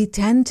 we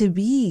tend to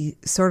be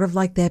sort of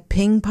like that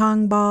ping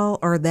pong ball,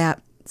 or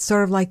that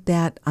sort of like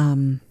that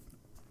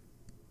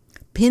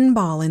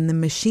pinball in the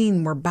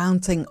machine. We're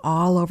bouncing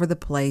all over the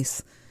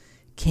place,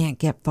 can't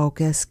get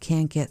focused,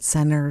 can't get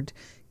centered,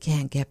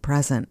 can't get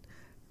present.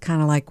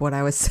 Kind of like what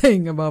I was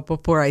saying about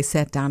before I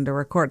sat down to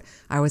record.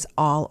 I was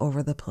all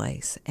over the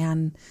place.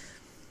 And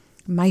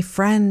my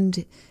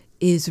friend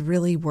is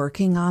really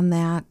working on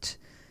that.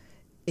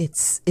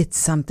 It's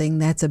something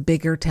that's a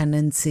bigger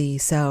tendency.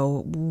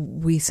 So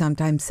we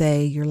sometimes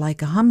say you're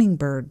like a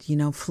hummingbird,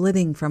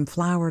 flitting from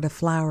flower to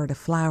flower to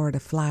flower to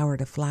flower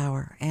to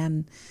flower.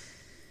 And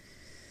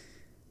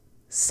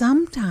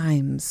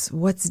sometimes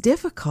what's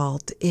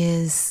difficult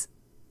is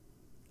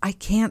I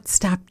can't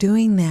stop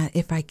doing that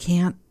if I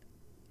can't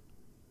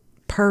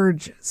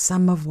purge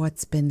some of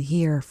what's been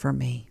here for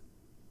me.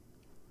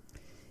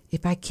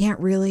 If I can't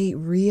really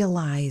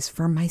realize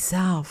for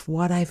myself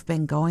what I've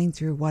been going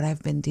through, what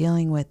I've been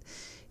dealing with,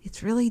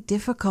 it's really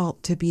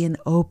difficult to be an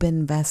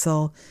open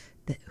vessel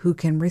who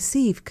can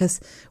receive, because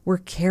we're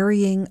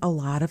carrying a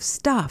lot of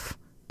stuff.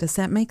 Does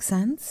that make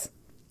sense?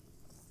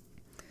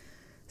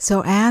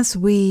 So as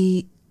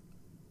we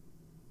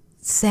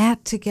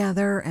sat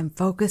together and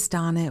focused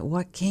on it,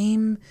 what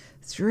came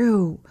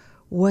through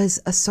was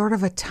a sort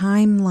of a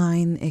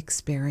timeline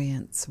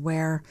experience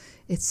where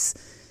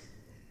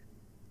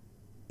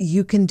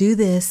you can do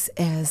this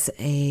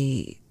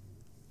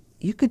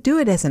you could do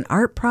it as an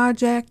art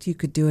project, you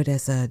could do it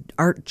as an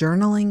art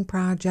journaling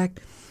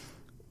project.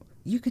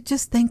 You could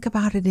just think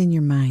about it in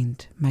your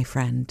mind, my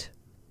friend.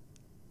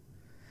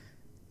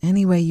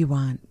 Any way you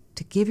want,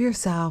 to give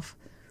yourself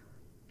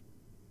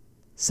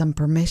some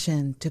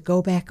permission to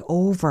go back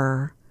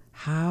over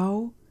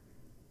how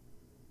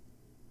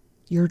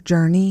your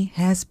journey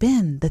has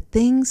been, the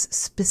things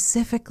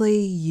specifically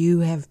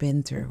you have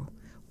been through,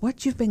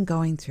 what you've been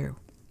going through.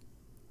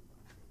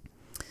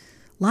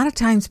 A lot of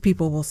times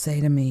people will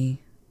say to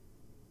me,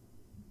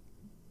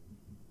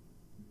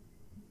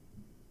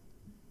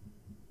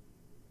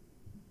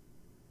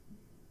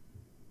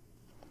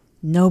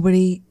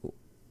 nobody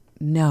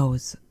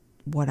knows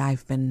what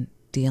I've been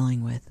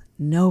dealing with.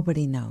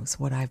 Nobody knows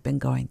what I've been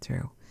going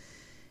through.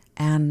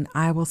 And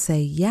I will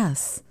say,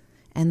 yes,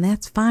 and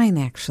that's fine,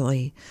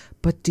 actually.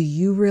 But do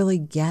you really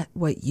get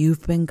what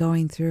you've been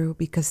going through?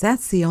 Because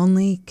that's the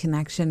only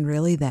connection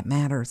really that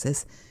matters,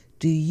 is,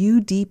 do you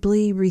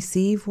deeply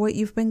receive what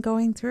you've been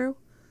going through?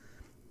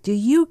 Do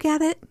you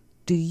get it?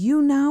 Do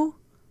you know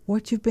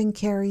what you've been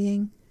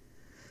carrying?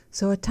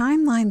 So a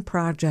timeline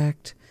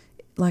project,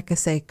 like I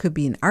say, could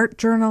be an art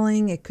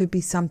journaling. It could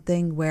be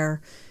something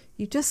where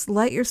you just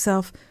let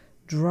yourself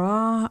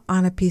draw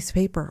on a piece of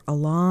paper a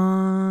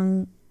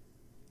long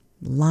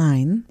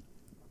line,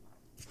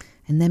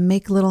 and then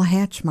make little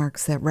hatch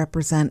marks that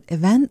represent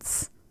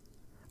events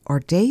or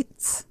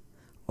dates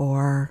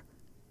or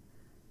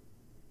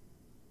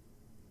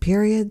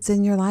periods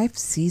in your life,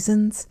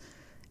 seasons,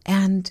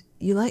 and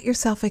you let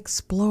yourself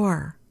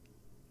explore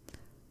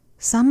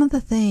some of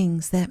the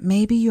things that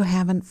maybe you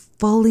haven't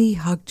fully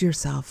hugged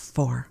yourself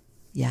for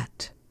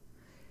yet.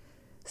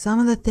 Some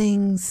of the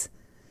things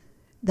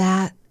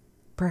that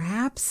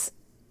perhaps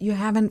you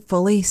haven't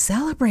fully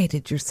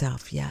celebrated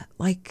yourself yet,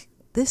 like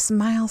this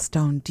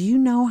milestone. Do you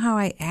know how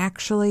I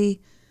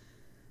actually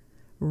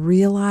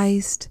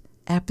realized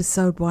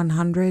episode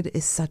 100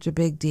 is such a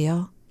big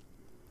deal?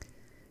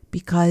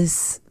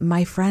 Because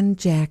my friend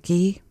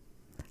Jackie,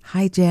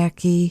 hi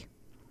Jackie,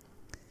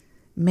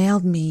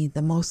 mailed me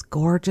the most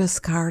gorgeous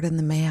card in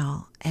the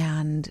mail.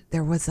 And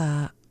there was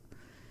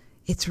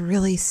it's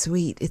really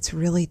sweet, it's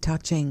really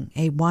touching,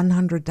 a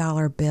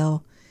 $100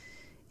 bill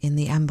in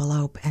the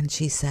envelope. And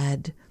she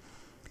said,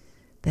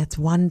 that's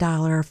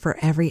 $1 for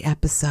every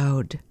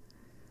episode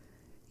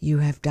you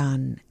have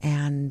done.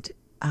 And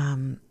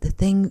the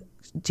thing,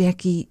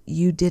 Jackie,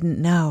 you didn't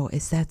know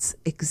is that's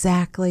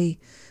exactly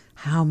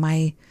how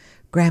my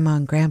grandma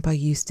and grandpa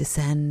used to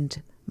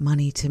send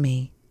money to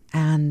me.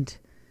 And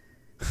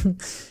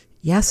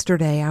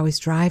yesterday I was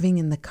driving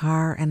in the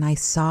car and I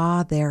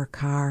saw their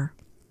car.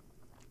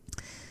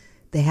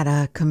 They had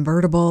a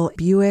convertible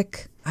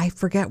Buick. I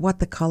forget what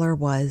the color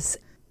was.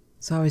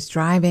 So I was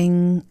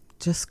driving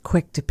just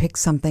quick to pick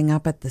something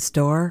up at the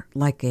store,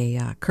 like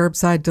a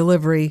curbside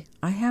delivery.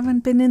 I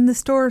haven't been in the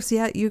stores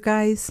yet, you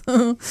guys.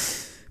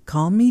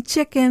 Call me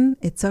chicken.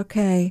 It's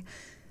okay.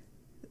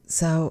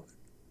 So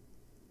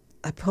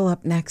I pull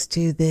up next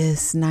to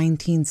this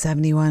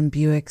 1971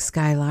 Buick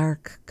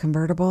Skylark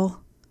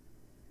convertible.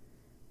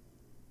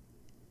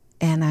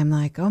 And I'm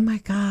like, oh my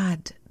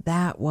God,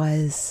 that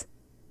was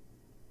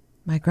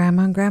my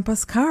grandma and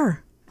grandpa's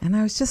car. And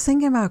I was just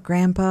thinking about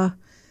Grandpa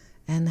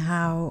and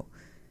how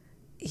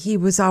he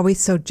was always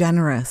so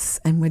generous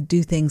and would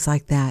do things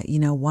like that, you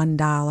know,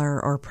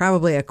 $1 or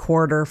probably a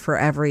quarter for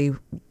every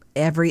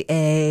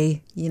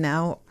A, you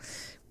know,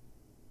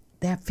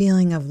 that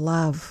feeling of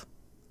love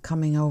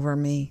coming over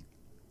me.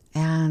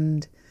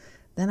 And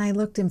then I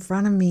looked in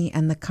front of me,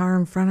 and the car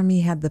in front of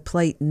me had the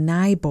plate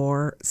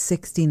Nybor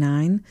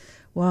 69.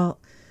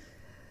 Well,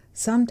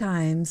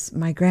 sometimes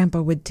my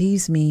grandpa would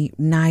tease me,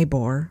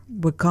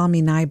 would call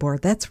me Nybor.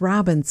 That's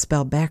Robin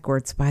spelled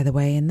backwards, by the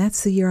way, and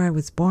that's the year I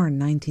was born,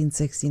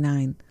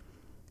 1969.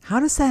 How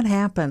does that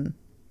happen?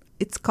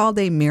 It's called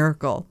a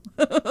miracle.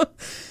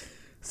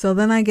 So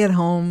then I get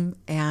home,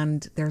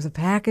 and there's a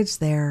package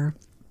there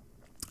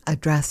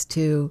addressed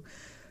to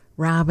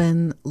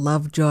Robin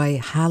Lovejoy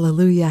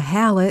Hallelujah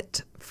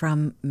Hallett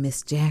from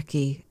Miss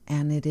Jackie,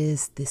 and it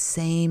is the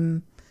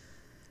same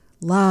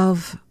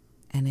love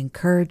and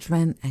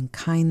encouragement and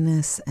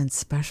kindness and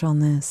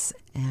specialness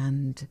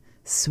and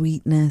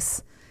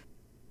sweetness.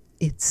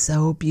 It's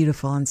so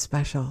beautiful and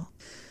special.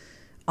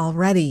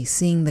 Already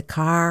seeing the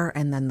car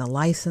and then the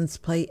license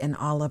plate and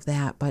all of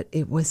that, but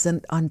it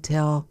wasn't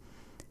until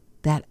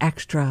that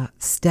extra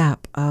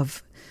step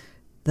of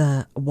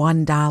the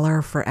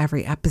 $1 for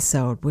every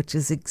episode, which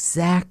is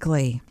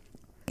exactly,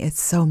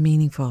 it's so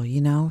meaningful, you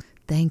know?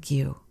 Thank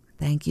you.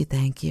 Thank you.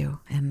 Thank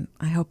you. And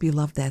I hope you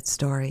love that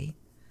story.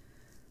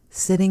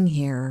 Sitting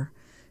here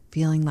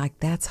feeling like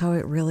that's how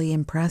it really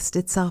impressed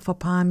itself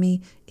upon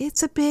me.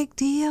 It's a big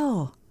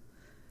deal.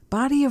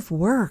 Body of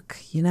work,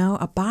 you know,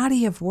 a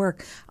body of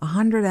work,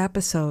 100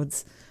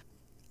 episodes.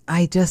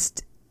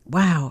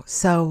 Wow.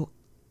 So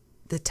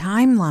the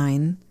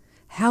timeline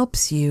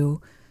helps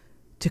you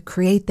to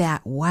create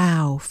that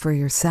wow for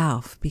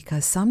yourself,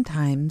 because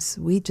sometimes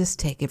we just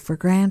take it for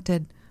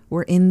granted.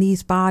 We're in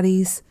these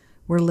bodies,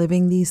 we're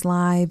living these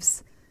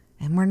lives,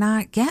 and we're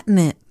not getting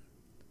it.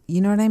 You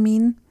know what I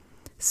mean?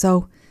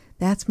 So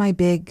that's my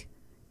big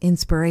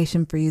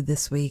inspiration for you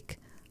this week.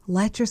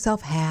 Let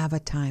yourself have a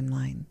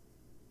timeline.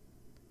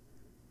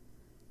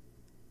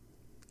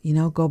 You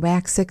know, go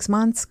back 6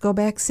 months, go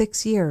back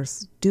 6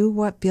 years. Do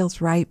what feels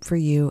right for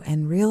you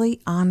and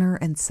really honor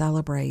and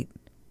celebrate.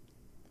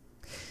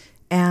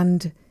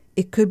 And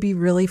it could be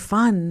really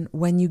fun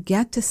when you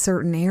get to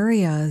certain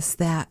areas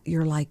that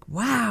you're like,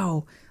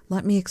 wow,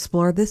 let me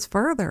explore this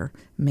further.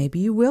 Maybe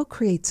you will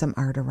create some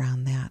art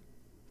around that.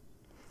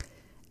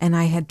 And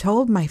I had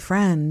told my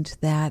friend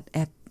that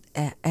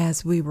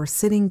as we were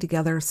sitting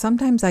together,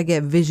 sometimes I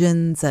get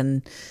visions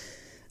and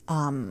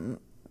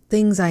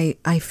things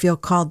I feel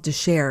called to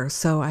share.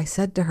 So I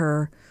said to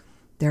her,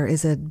 there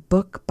is a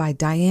book by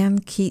Diane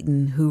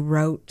Keaton who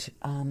wrote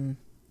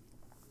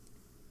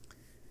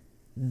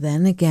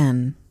Then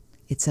Again.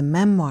 It's a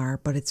memoir,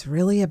 but it's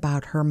really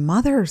about her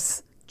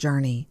mother's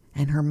journey.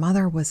 And her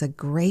mother was a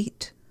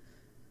great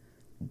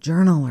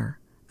journaler,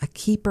 a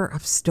keeper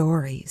of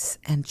stories.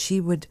 And she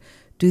would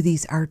do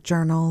these art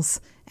journals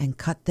and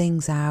cut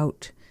things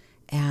out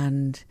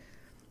and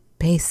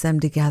paste them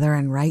together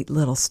and write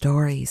little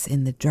stories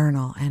in the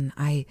journal. And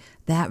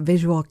that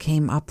visual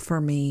came up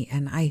for me,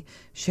 and I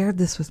shared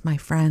this with my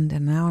friend,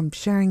 and now I'm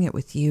sharing it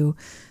with you.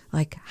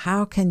 Like,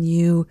 how can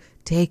you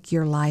take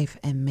your life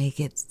and make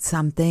it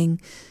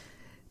something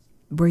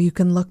where you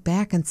can look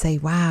back and say,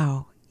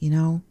 wow, you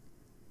know,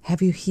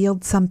 have you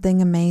healed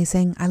something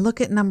amazing? I look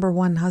at number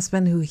one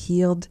husband who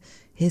healed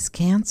his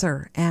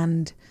cancer,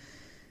 and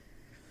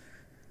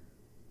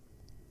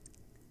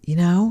you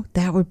know,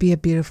 that would be a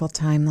beautiful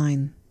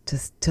timeline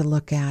to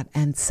look at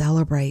and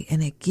celebrate.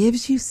 And it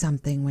gives you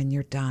something when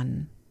you're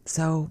done.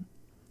 So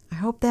I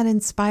hope that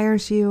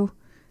inspires you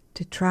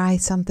to try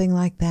something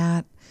like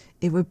that.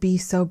 It would be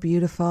so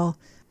beautiful.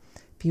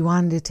 If you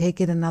wanted to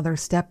take it another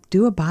step,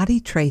 do a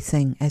body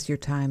tracing as your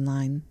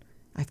timeline.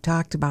 I've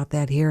talked about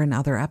that here in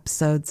other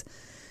episodes.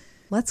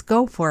 Let's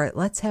go for it.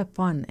 Let's have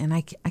fun. And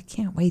I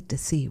can't wait to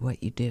see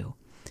what you do,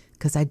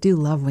 because I do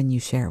love when you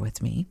share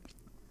with me.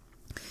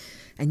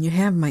 And you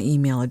have my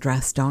email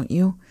address, don't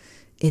you?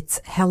 It's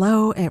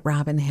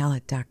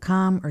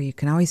hello@robinhallett.com, or you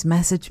can always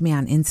message me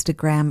on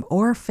Instagram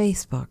or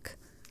Facebook.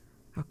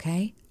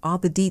 Okay? All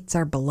the deets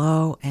are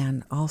below,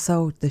 and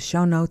also the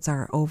show notes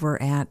are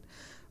over at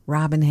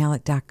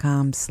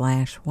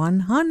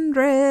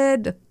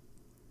robinhallett.com/100.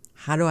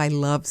 How do I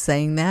love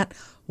saying that?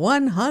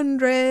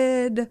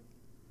 100.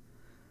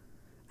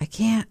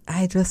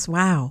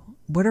 Wow.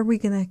 What are we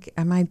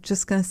am I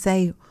just going to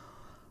say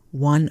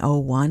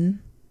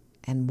 101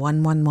 and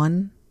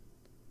 111?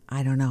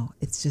 I don't know.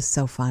 It's just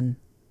so fun.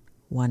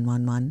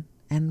 111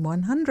 and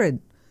 100.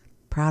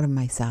 Proud of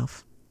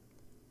myself.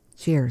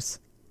 Cheers.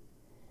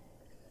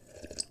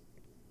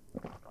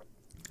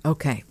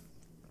 Okay.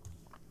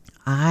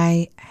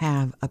 I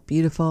have a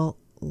beautiful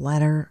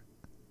letter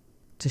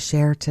to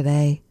share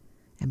today.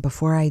 And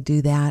before I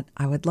do that,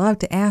 I would love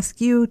to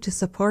ask you to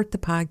support the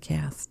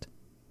podcast.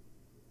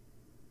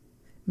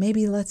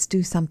 Maybe let's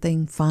do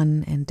something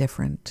fun and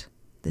different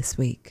this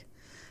week.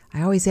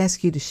 I always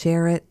ask you to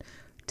share it,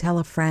 tell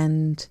a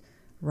friend,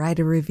 write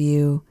a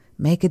review,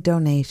 make a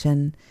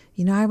donation.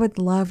 I would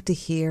love to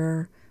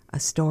hear a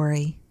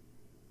story.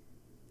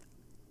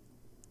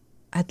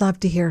 I'd love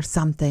to hear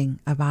something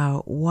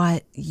about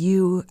what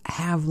you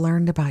have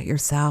learned about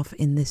yourself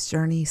in this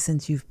journey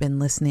since you've been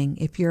listening.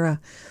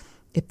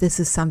 If this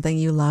is something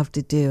you love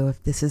to do,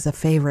 if this is a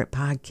favorite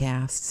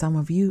podcast, some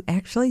of you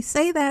actually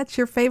say that's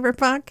your favorite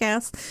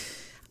podcast.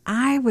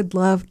 I would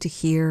love to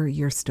hear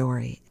your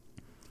story.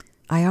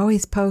 I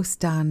always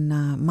post on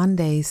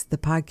Mondays the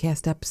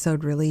podcast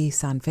episode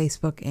release on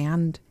Facebook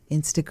and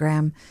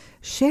Instagram.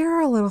 Share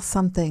a little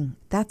something.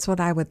 That's what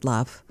I would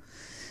love.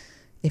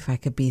 If I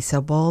could be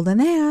so bold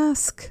and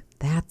ask,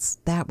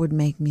 that would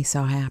make me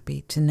so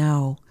happy to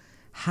know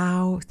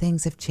how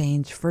things have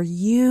changed for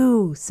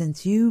you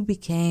since you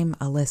became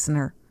a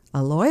listener,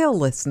 a loyal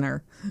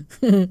listener.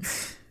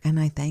 And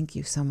I thank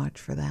you so much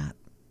for that.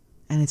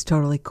 And it's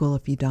totally cool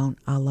if you don't.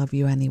 I'll love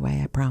you anyway,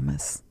 I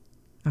promise.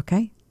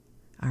 Okay?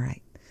 All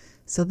right.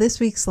 So this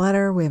week's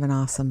letter, we have an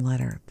awesome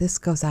letter. This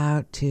goes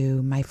out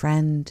to my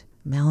friend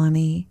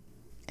Melanie.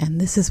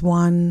 And this is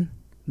one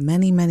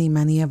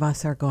many of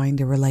us are going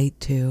to relate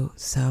to.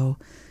 So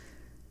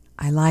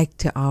I like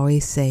to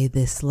always say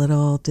this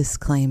little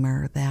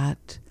disclaimer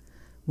that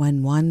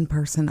when one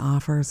person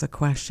offers a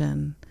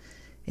question,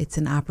 it's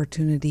an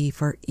opportunity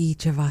for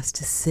each of us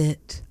to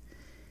sit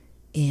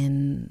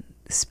in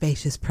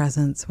spacious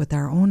presence with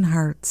our own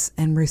hearts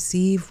and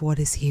receive what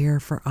is here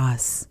for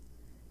us.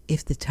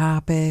 If the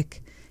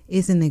topic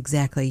isn't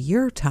exactly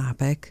your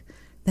topic,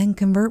 then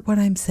convert what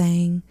I'm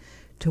saying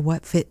to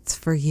what fits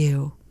for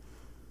you.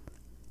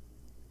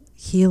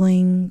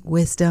 Healing,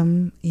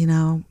 wisdom,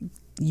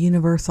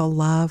 universal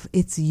love,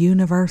 it's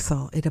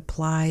universal. It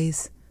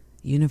applies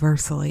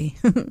universally.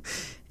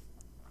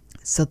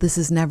 So this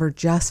is never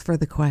just for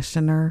the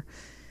questioner.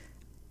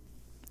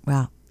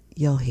 Well,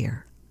 you'll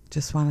hear.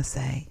 Just want to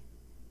say,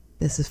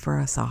 this is for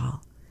us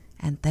all.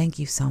 And thank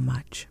you so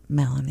much,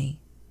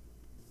 Melanie.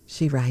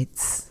 She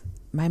writes,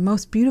 "My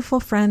most beautiful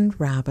friend,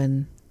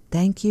 Robin,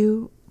 thank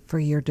you for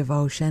your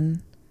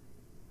devotion.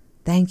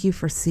 Thank you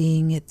for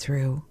seeing it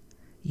through.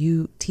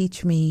 You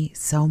teach me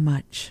so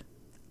much.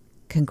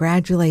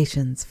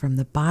 Congratulations from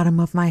the bottom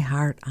of my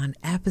heart on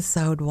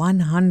episode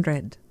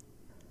 100.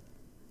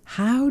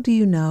 How do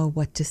you know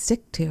what to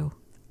stick to?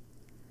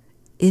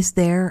 Is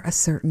there a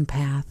certain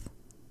path?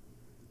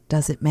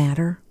 Does it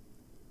matter?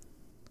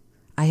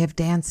 I have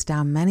danced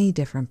down many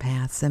different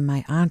paths in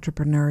my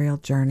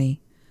entrepreneurial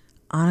journey.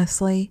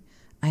 Honestly,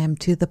 I am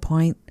to the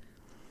point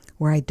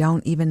where I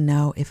don't even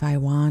know if I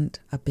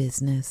want a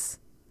business.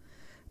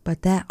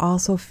 But that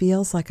also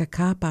feels like a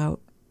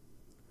cop-out.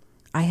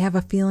 I have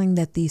a feeling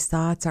that these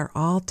thoughts are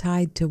all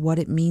tied to what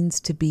it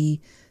means to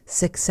be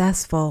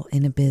successful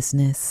in a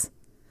business.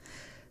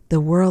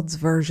 The world's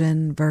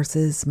version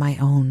versus my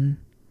own.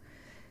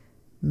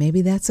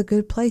 Maybe that's a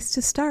good place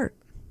to start.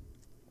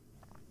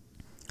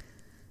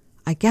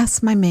 I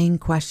guess my main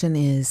question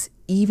is,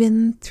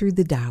 even through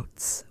the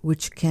doubts,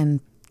 which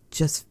can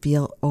just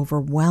feel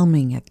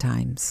overwhelming at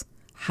times,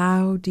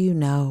 how do you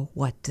know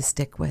what to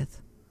stick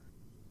with?"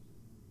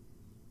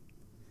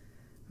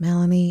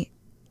 Melanie,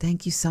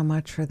 thank you so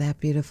much for that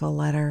beautiful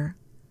letter.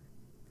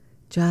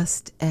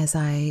 Just as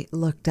I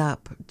looked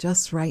up,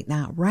 just right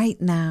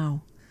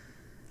now,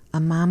 a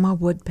mama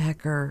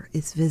woodpecker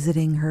is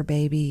visiting her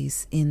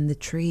babies in the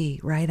tree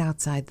right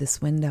outside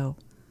this window.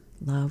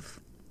 Love.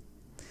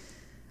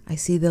 I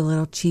see the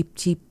little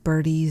cheep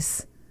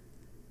birdies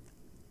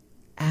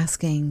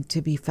asking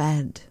to be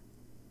fed.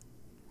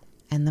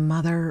 And the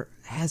mother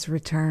has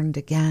returned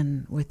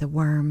again with a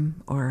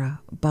worm or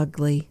a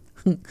bugly.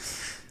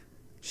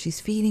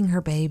 She's feeding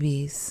her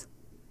babies.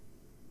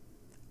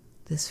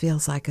 This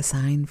feels like a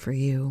sign for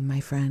you, my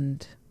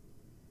friend.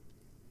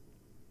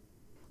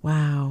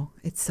 Wow,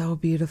 it's so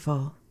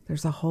beautiful.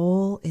 There's a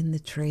hole in the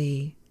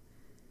tree.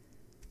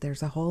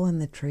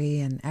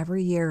 And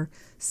every year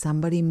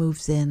somebody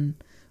moves in.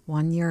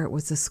 One year it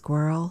was a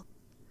squirrel.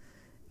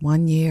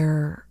 One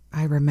year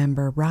I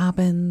remember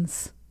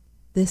robins.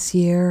 This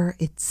year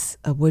it's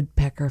a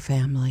woodpecker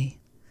family.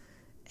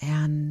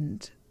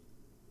 And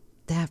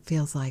that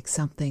feels like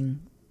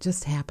something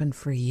just happened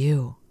for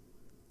you.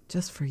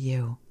 Just for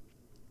you.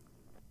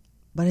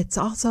 But it's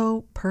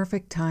also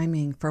perfect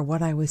timing for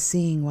what I was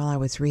seeing while I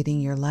was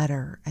reading your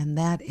letter, and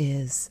that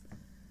is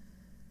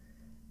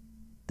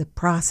the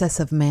process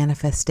of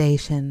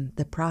manifestation,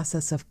 the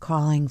process of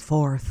calling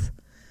forth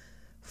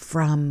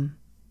from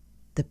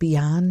the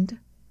beyond.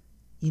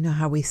 You know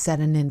how we set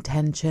an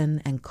intention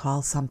and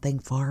call something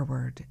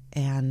forward,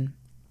 and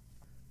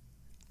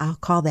I'll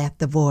call that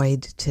the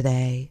void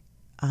today.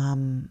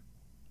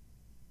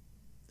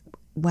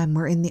 When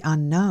we're in the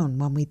unknown,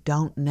 when we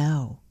don't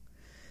know,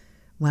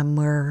 when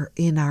we're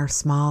in our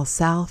small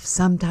self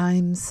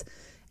sometimes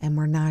and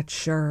we're not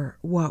sure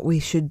what we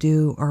should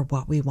do or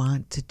what we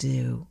want to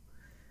do.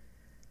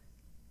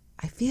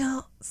 I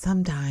feel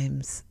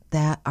sometimes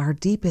that our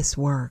deepest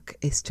work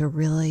is to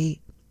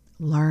really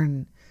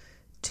learn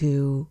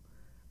to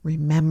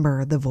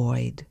remember the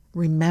void,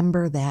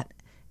 remember that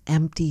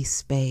empty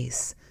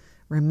space,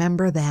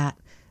 remember that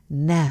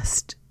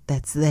nest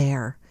that's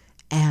there,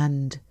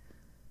 and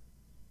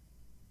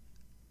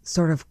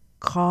sort of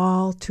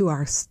call to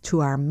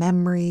our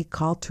memory,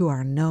 call to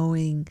our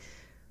knowing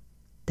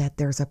that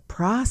there's a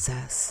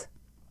process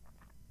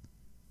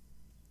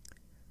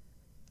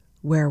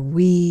where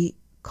we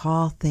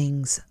call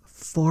things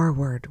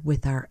forward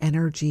with our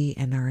energy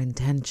and our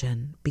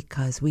intention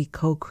because we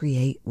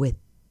co-create with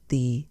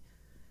the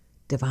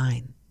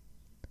divine.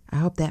 I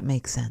hope that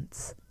makes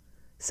sense.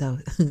 So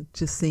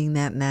just seeing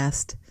that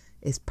nest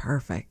is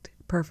perfect.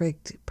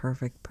 Perfect,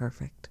 perfect,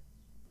 perfect.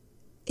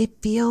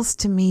 It feels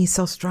to me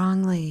so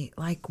strongly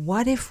like,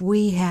 what if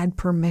we had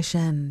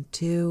permission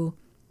to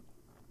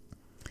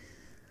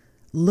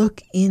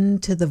look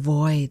into the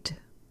void?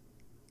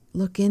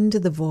 Look into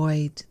the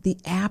void. The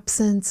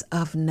absence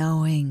of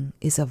knowing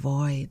is a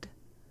void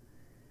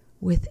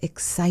with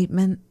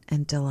excitement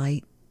and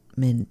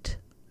delightment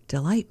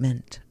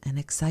and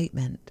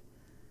excitement.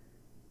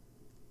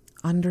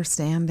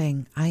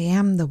 Understanding I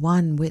am the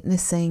one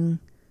witnessing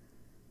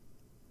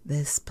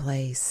this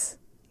place,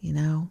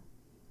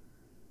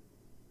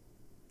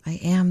 I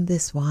am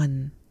this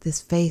one, this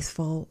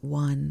faithful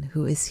one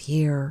who is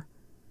here,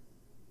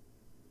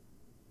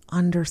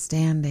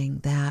 understanding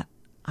that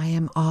I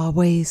am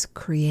always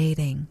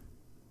creating.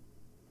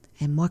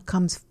 And what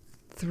comes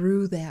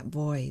through that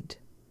void,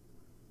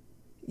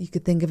 you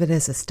could think of it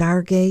as a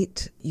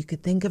stargate. You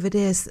could think of it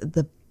as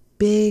the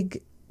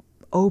big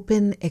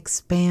open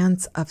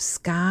expanse of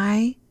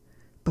sky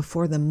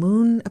before the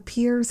moon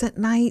appears at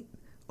night,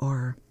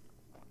 or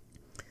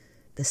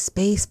the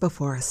space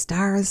before a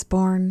star is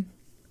born.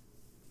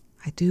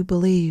 I do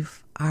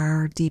believe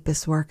our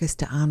deepest work is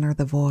to honor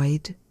the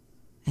void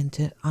and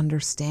to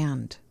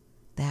understand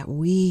that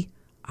we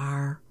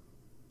are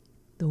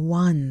the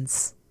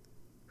ones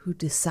who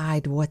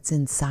decide what's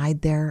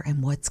inside there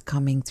and what's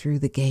coming through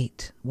the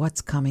gate,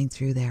 what's coming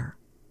through there.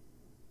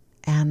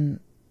 And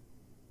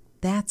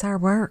that's our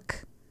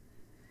work,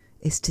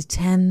 is to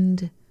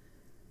tend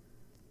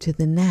to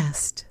the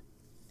nest,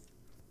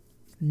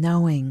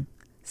 knowing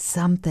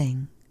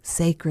something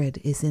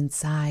sacred is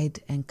inside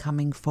and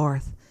coming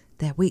forth,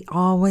 that we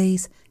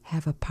always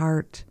have a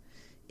part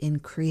in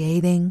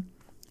creating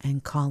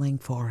and calling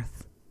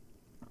forth.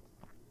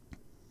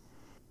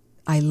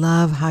 I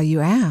love how you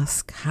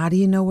ask, how do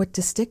you know what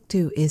to stick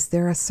to? Is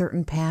there a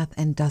certain path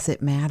and does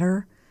it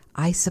matter?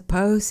 I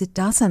suppose it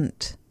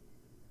doesn't.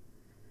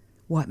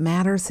 What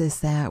matters is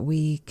that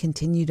we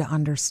continue to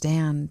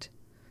understand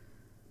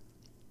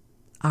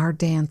our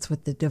dance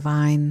with the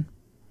divine,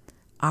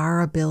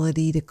 our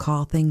ability to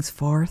call things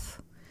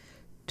forth,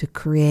 to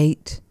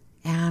create,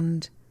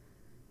 and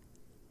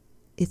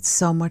it's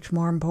so much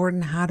more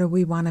important. How do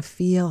we want to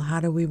feel? How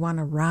do we want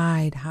to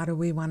ride? How do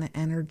we want to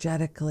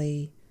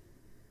energetically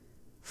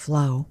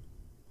flow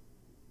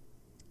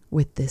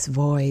with this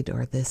void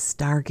or this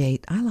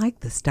stargate? I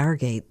like the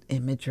stargate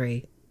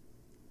imagery.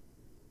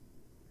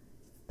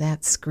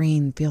 That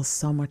screen feels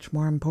so much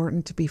more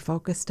important to be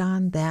focused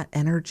on. That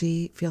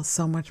energy feels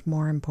so much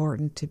more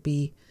important to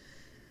be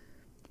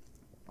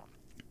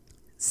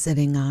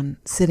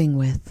sitting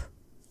with.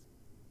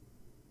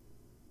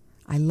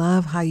 I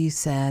love how you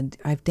said,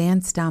 I've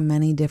danced down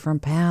many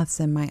different paths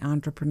in my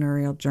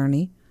entrepreneurial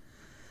journey.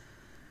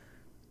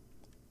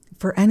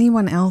 For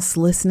anyone else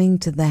listening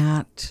to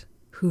that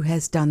who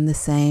has done the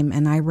same,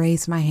 and I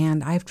raise my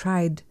hand, I've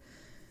tried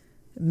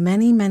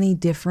many, many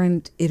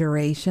different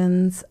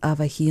iterations of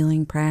a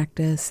healing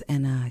practice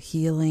and a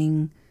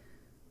healing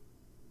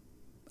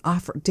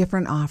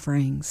different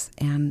offerings.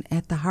 And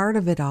at the heart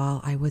of it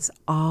all, I was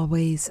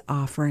always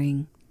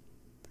offering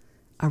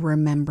a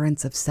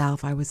remembrance of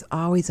self. I was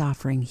always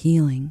offering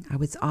healing. I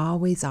was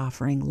always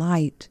offering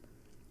light.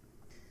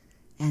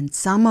 And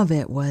some of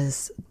it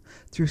was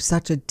through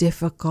such a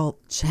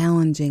difficult,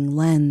 challenging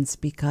lens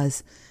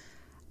because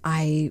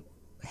I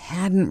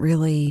hadn't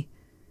really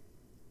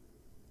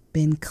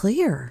been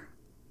clear.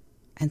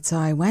 And so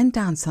I went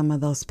down some of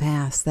those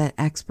paths that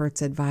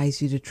experts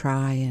advise you to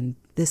try and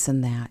this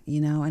and that,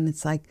 and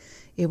it's like,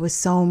 it was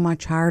so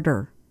much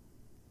harder.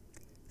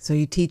 So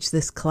you teach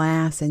this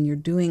class and you're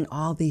doing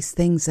all these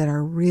things that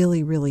are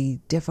really, really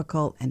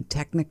difficult and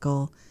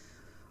technical,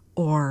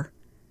 or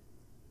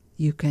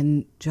you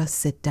can just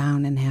sit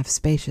down and have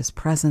spacious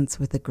presence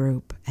with a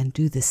group and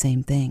do the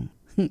same thing.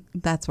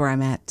 That's where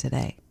I'm at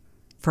today.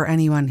 For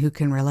anyone who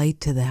can relate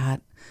to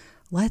that,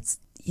 let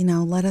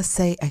us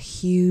say a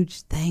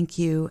huge thank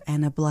you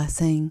and a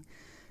blessing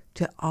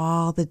to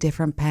all the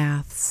different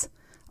paths,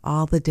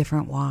 all the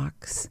different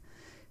walks.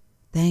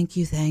 Thank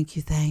you, thank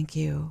you, thank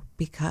you,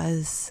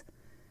 because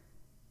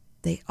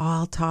they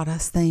all taught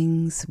us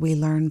things. We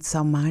learned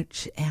so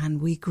much and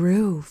we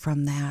grew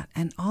from that.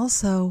 And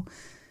also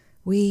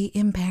we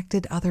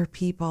impacted other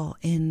people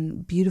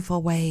in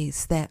beautiful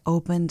ways that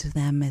opened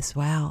them as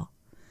well.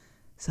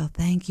 So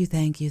thank you,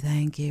 thank you,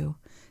 thank you.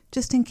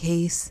 Just in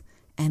case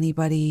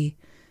anybody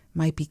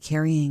might be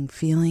carrying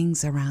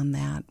feelings around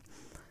that,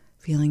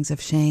 feelings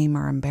of shame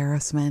or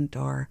embarrassment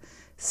or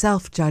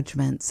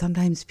self-judgment.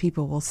 Sometimes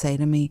people will say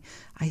to me,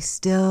 I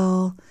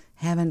still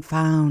haven't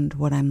found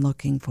what I'm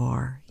looking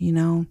for,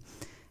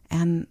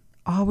 and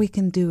all we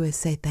can do is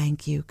say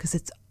thank you, because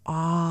it's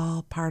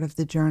all part of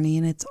the journey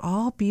and it's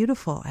all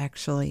beautiful,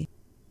 actually.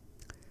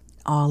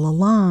 All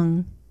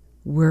along,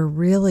 we're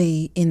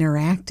really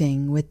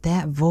interacting with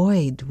that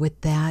void,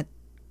 with that,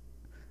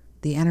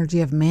 the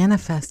energy of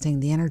manifesting,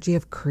 the energy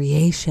of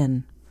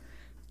creation,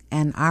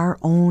 and our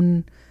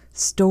own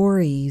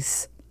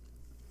stories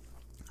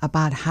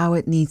about how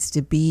it needs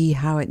to be,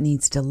 how it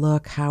needs to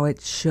look, how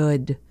it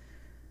should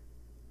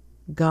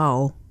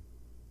go,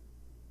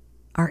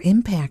 are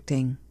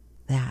impacting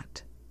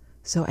that.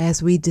 So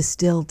as we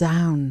distill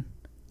down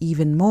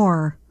even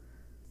more,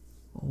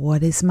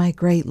 what is my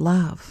great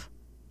love?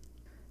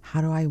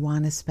 How do I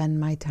want to spend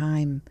my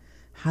time?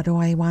 How do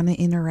I want to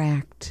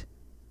interact?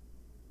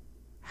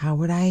 How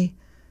would I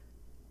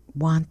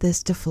want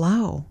this to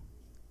flow?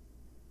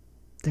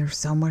 There's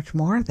so much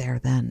more there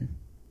then.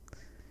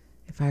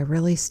 If I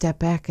really step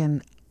back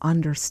and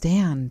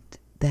understand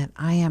that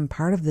I am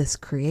part of this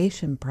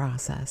creation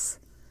process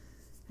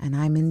and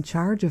I'm in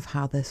charge of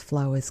how this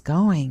flow is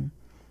going,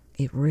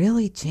 it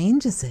really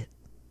changes it.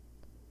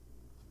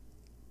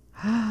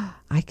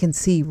 I can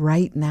see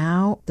right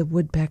now the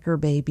woodpecker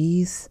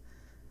babies.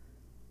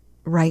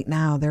 Right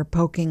now they're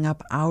poking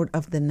up out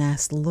of the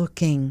nest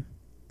looking.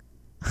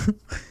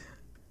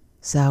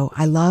 So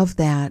I love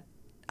that.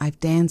 I've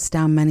danced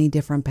down many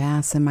different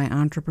paths in my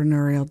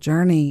entrepreneurial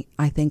journey.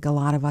 I think a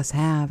lot of us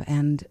have.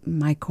 And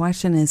my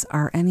question is,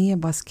 are any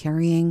of us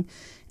carrying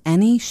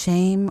any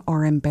shame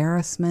or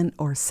embarrassment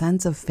or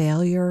sense of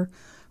failure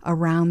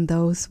around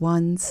those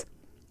ones?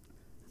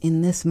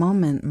 In this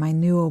moment, my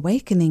new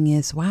awakening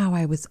is, wow,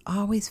 I was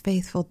always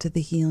faithful to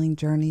the healing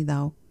journey,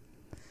 though.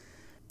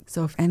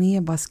 So if any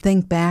of us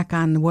think back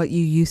on what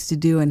you used to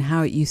do and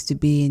how it used to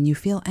be, and you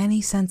feel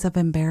any sense of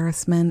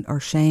embarrassment or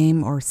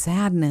shame or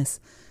sadness,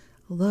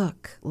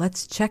 look,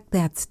 let's check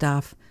that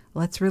stuff.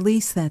 Let's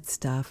release that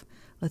stuff.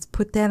 Let's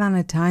put that on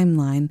a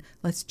timeline.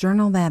 Let's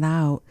journal that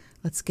out.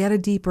 Let's get a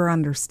deeper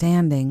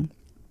understanding.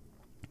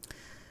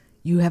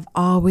 You have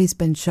always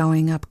been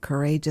showing up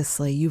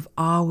courageously. You've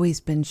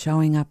always been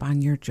showing up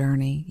on your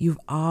journey. You've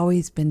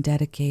always been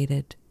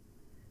dedicated.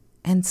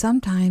 And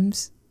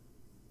sometimes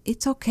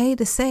it's okay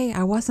to say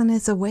I wasn't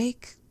as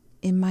awake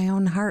in my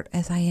own heart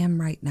as I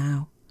am right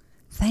now.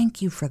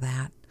 Thank you for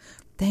that.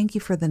 Thank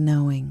you for the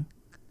knowing.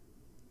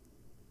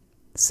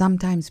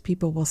 Sometimes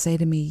people will say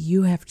to me,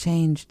 you have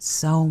changed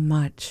so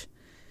much.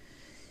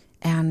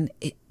 And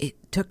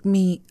it took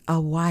me a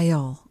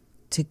while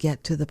to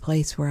get to the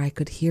place where I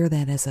could hear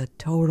that as a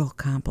total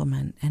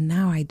compliment. And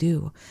now I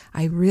do.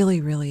 I really,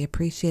 really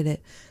appreciate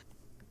it.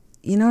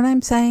 You know what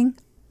I'm saying?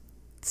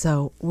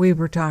 So we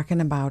were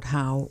talking about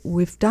how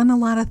we've done a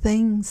lot of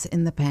things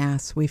in the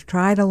past. We've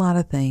tried a lot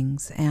of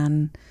things.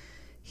 And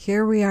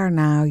here we are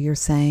now. You're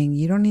saying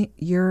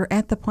you're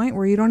at the point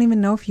where you don't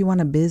even know if you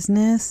want a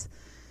business.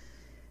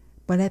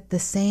 But at the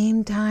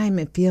same time,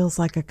 it feels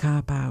like a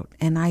cop-out.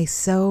 And I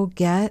so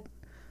get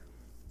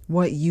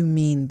what you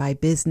mean by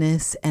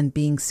business and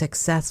being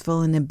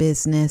successful in a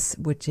business,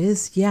 which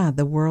is,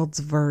 the world's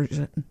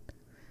version.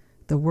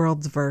 The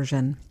world's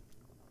version.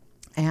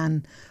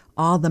 And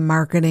all the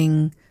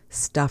marketing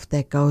stuff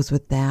that goes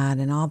with that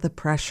and all the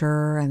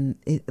pressure, and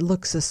it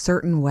looks a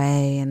certain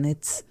way, and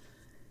it's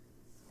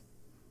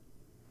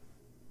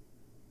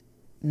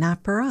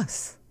not for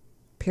us.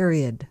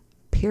 Period.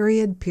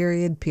 Period,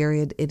 period,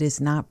 period. It is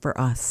not for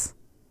us.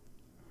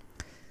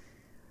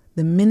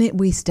 The minute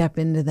we step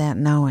into that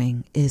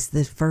knowing is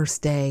the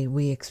first day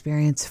we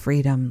experience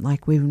freedom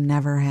like we've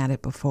never had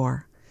it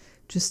before.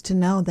 Just to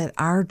know that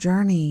our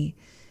journey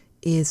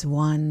is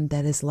one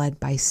that is led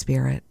by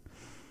spirit.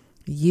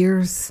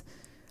 Years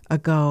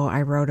ago,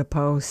 I wrote a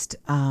post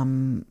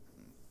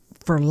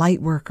for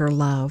Lightworker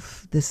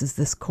Love. This is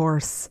this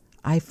course.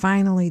 I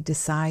finally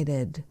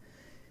decided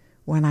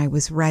when I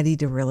was ready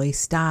to really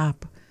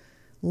stop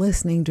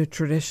listening to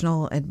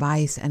traditional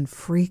advice and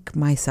freak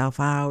myself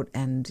out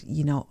and,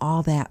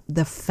 all that.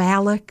 The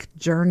phallic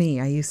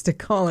journey, I used to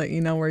call it,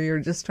 where you're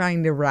just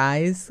trying to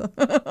rise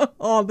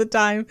all the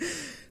time.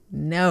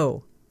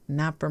 No,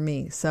 not for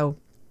me. So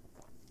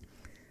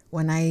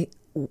when I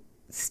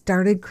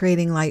started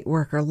creating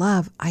Lightworker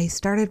Love, I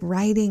started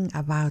writing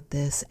about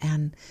this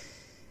and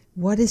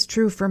what is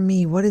true for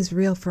me, what is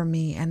real for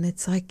me. And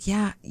it's like,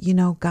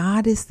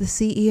 God is the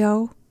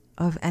CEO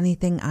of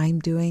anything I'm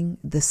doing,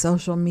 the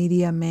social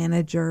media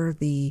manager,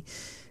 the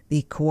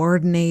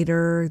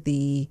coordinator,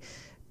 the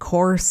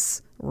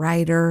course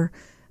writer.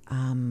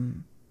 I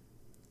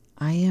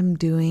am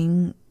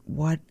doing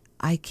what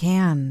I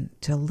can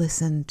to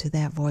listen to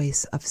that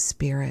voice of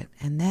spirit.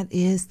 And that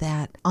is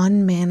that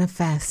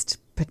unmanifest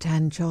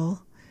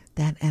potential,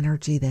 that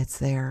energy that's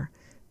there,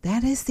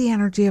 that is the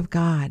energy of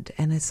God.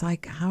 And it's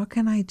like, how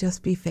can I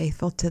just be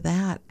faithful to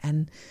that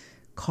and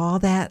call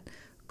that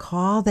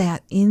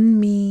in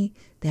me,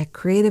 that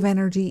creative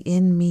energy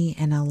in me,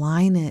 and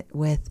align it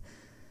with,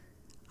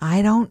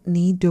 I don't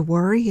need to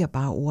worry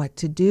about what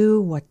to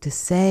do, what to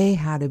say,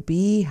 how to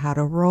be, how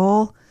to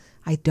roll.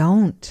 I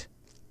don't.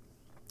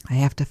 I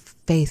have to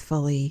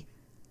faithfully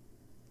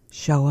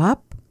show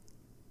up.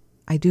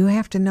 I do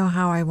have to know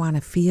how I want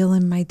to feel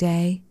in my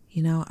day.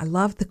 You know, I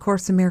love the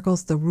Course in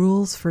Miracles, the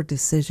rules for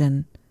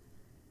decision,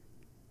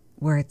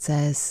 where it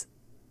says,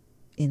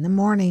 in the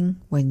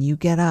morning when you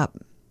get up,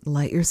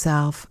 let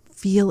yourself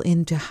feel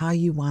into how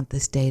you want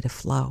this day to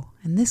flow.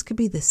 And this could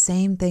be the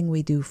same thing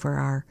we do for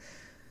our,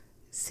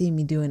 see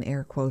me doing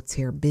air quotes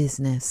here,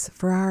 business,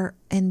 for our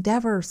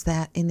endeavors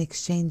that in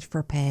exchange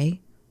for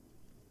pay,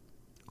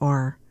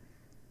 or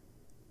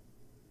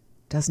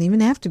doesn't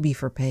even have to be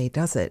for pay,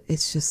 does it?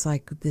 It's just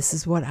like, this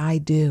is what I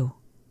do.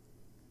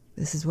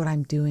 This is what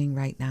I'm doing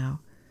right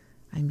now.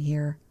 I'm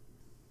here.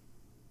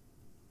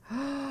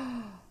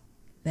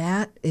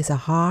 That is a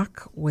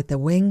hawk with a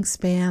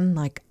wingspan,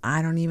 like,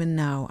 I don't even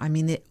know. I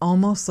mean, it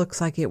almost looks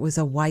like it was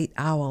a white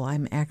owl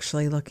I'm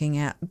actually looking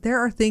at. There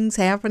are things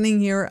happening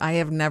here I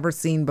have never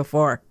seen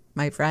before,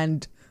 my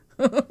friend.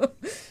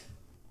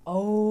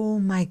 Oh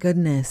my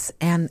goodness.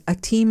 And a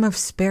team of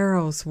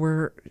sparrows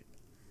were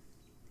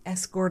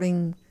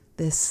escorting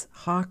this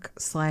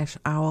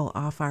hawk/owl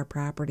off our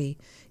property.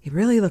 It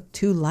really looked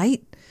too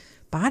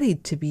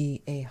light-bodied to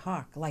be a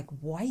hawk, like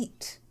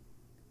white.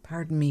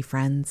 Pardon me,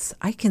 friends.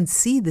 I can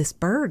see this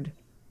bird.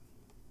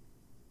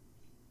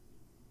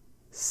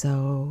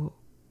 So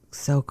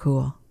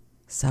cool.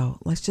 So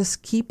let's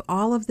just keep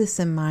all of this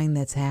in mind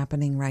that's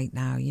happening right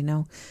now. You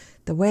know,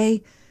 the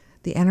way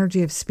the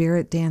energy of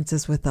spirit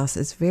dances with us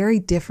is very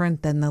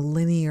different than the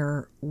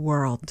linear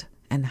world,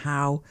 and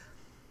how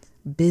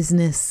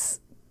business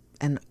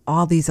and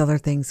all these other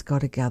things go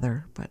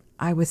together. But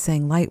I was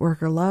saying,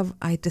 Lightworker Love,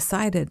 I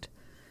decided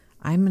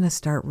I'm going to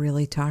start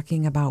really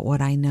talking about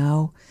what I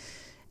know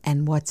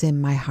and what's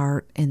in my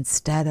heart,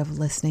 instead of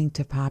listening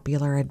to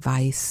popular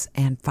advice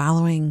and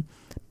following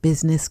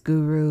business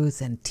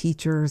gurus and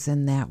teachers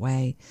in that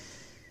way.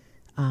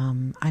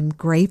 I'm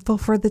grateful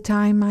for the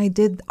time I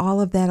did all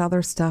of that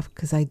other stuff,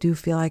 because I do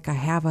feel like I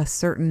have a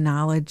certain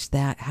knowledge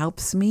that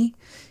helps me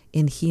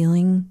in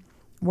healing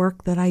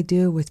work that I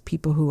do with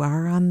people who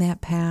are on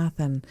that path.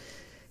 And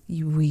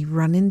we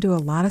run into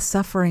a lot of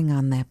suffering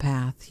on that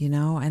path, you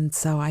know, and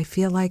so I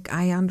feel like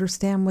I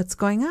understand what's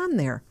going on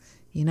there,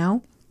 you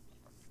know.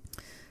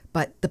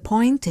 But the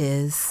point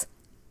is,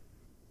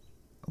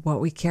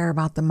 what we care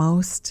about the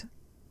most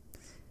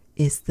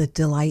is the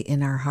delight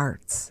in our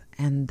hearts.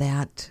 And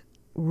that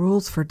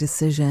rules for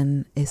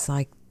decision is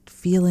like,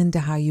 feel into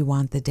how you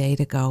want the day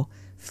to go.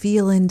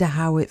 Feel into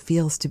how it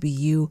feels to be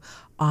you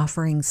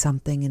offering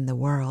something in the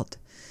world.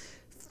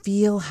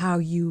 Feel how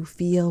you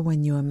feel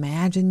when you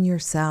imagine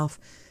yourself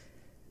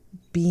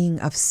being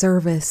of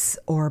service,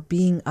 or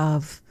being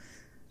of,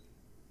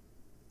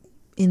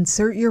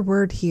 insert your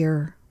word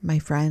here, my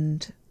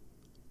friend,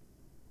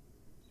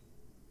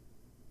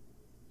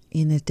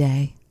 in a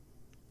day,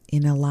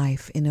 in a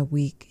life, in a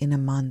week, in a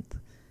month,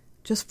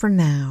 just for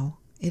now.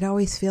 It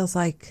always feels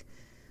like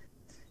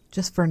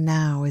just for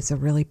now is a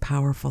really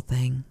powerful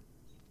thing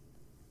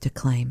to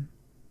claim.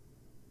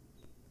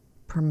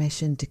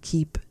 Permission to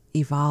keep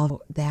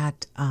evolve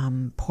that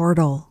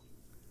portal,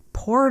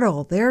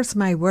 there's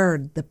my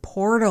word, the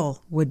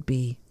portal would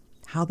be,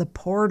 how the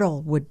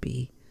portal would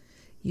be.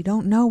 You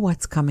don't know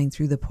what's coming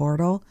through the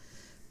portal,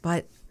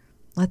 but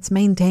let's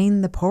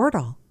maintain the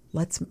portal.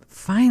 Let's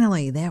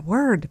finally, that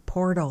word,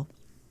 portal.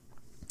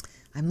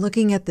 I'm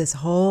looking at this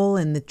hole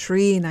in the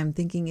tree and I'm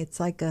thinking it's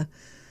like a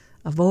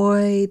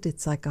void.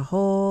 It's like a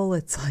hole.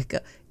 It's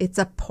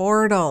a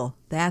portal.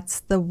 That's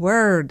the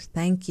word.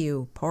 Thank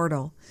you.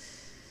 Portal.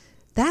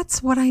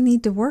 That's what I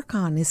need to work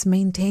on, is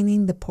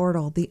maintaining the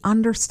portal, the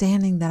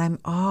understanding that I'm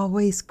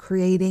always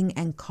creating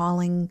and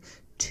calling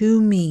to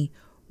me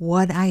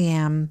what I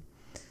am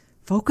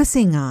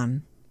focusing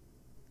on.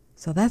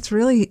 So that's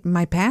really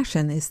my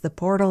passion, is the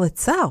portal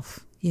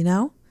itself, you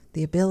know,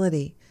 the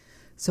ability.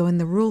 So in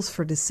the rules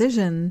for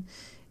decision,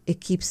 it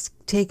keeps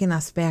taking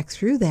us back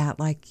through that.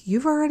 Like,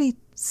 you've already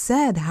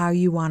said how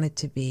you want it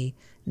to be.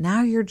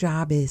 Now your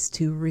job is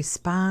to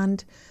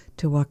respond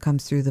to what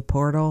comes through the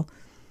portal.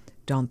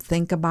 Don't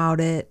think about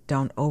it.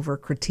 Don't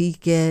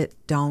over-critique it.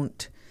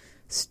 Don't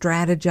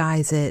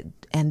strategize it.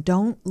 And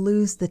don't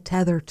lose the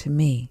tether to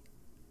me.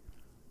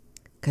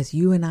 Because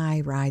you and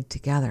I ride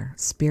together,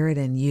 spirit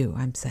and you,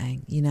 I'm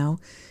saying, you know.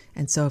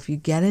 And so if you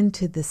get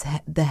into this,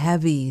 the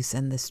heavies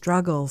and the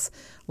struggles,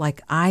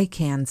 like I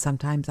can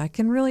sometimes, I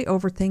can really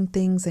overthink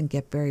things and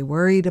get very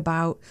worried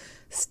about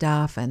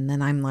stuff. And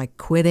then I'm like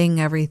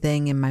quitting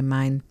everything in my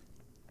mind.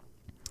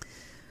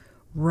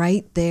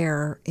 Right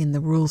there in the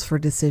rules for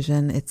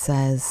decision, it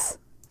says,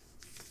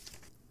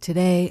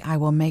 today I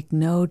will make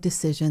no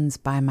decisions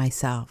by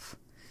myself.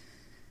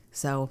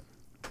 So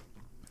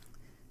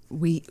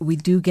we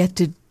do get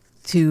to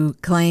to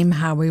claim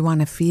how we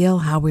want to feel,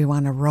 how we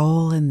want to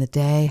roll in the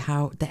day,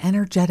 how the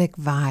energetic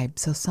vibe.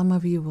 So some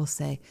of you will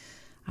say,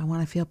 I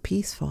want to feel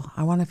peaceful.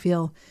 I want to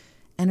feel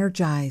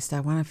energized. I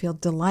want to feel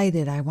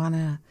delighted. I want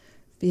to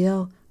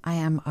feel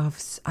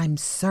I'm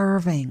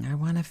serving. I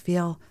want to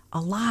feel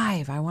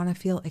alive. I want to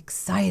feel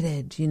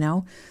excited,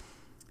 It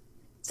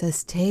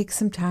says take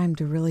some time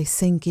to really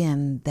sink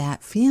in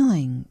that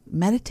feeling,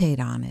 meditate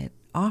on it,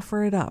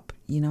 offer it up.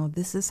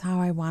 This is how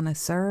I want to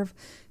serve.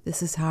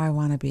 This is how I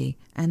want to be.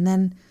 And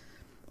then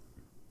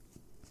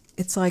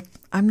it's like,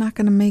 I'm not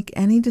going to make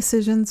any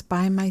decisions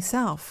by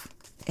myself.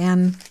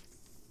 And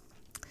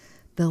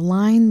the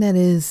line that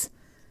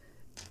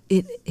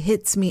it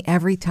hits me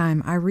every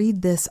time. I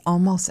read this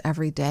almost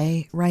every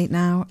day right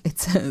now. It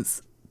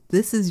says,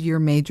 this is your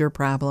major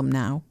problem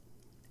now.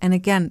 And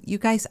again, you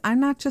guys, I'm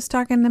not just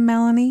talking to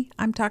Melanie.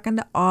 I'm talking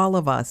to all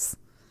of us.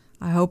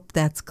 I hope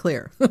that's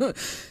clear.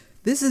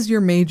 This is your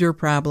major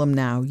problem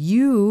now.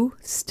 You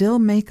still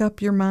make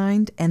up your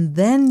mind, and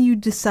then you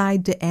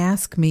decide to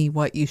ask me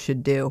what you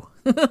should do.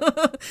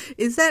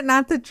 Is that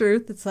not the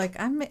truth? It's like,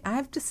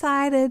 I've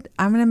decided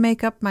I'm going to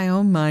make up my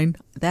own mind.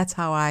 That's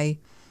how I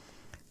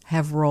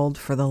have rolled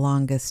for the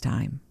longest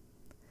time.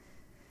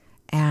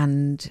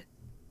 And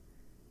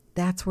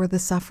that's where the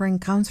suffering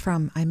comes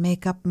from. I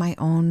make up my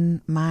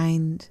own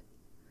mind.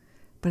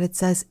 But it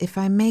says, if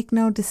I make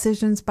no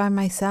decisions by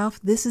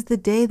myself, this is the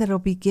day that'll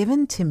be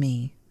given to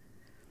me.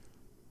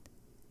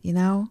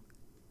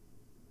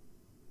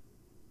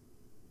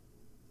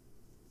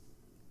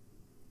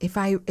 If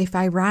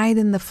I ride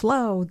in the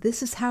flow,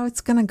 this is how it's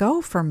going to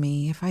go for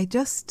me. If I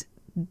just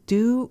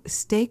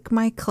stake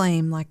my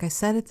claim, like I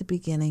said at the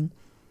beginning,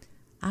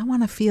 I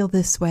want to feel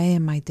this way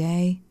in my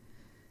day.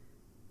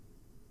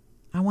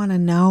 I want to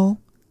know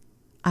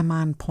I'm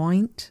on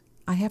point.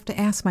 I have to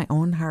ask my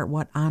own heart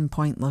what on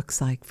point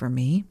looks like for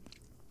me.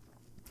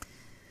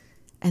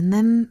 And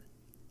then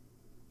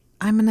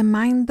I'm going to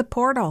mind the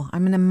portal.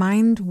 I'm going to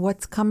mind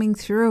what's coming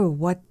through,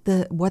 what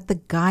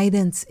the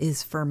guidance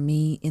is for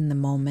me in the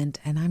moment,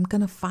 and I'm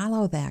going to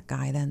follow that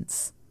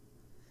guidance.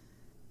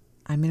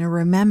 I'm going to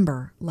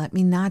remember, let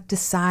me not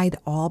decide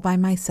all by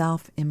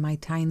myself in my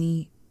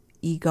tiny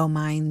ego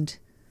mind.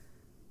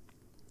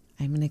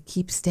 I'm going to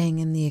keep staying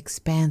in the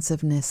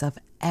expansiveness of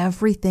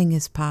everything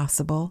is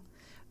possible.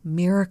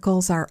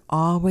 Miracles are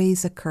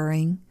always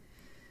occurring.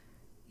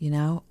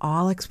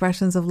 All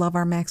expressions of love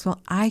are maximal.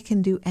 I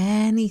can do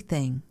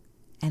anything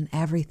and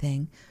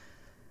everything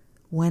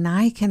when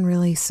I can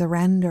really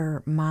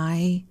surrender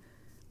my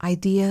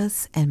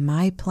ideas and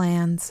my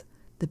plans,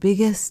 the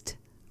biggest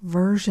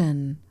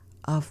version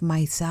of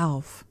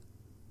myself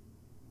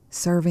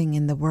serving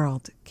in the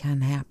world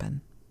can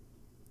happen.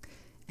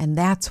 And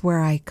that's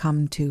where I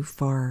come to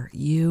for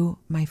you,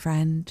 my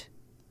friend.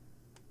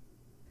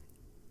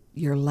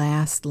 Your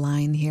last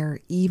line here,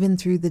 even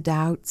through the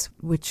doubts,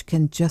 which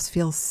can just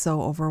feel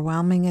so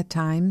overwhelming at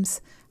times,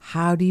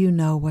 how do you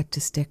know what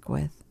to stick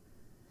with?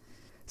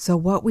 So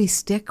what we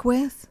stick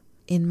with,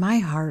 in my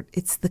heart,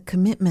 it's the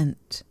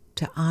commitment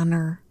to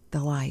honor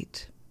the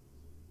light.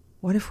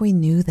 What if we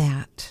knew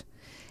that?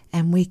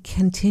 And we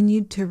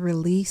continued to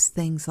release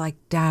things like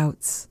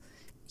doubts.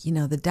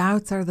 The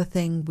doubts are the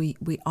thing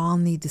we all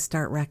need to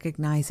start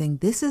recognizing.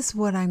 This is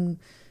what I'm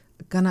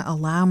going to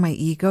allow my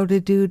ego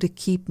to do to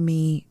keep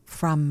me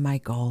from my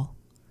goal.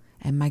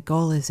 And my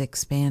goal is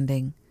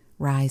expanding,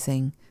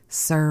 rising,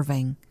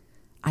 serving.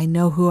 I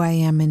know who I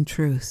am in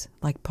truth.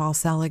 Like Paul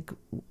Selig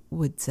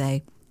would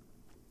say,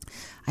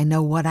 I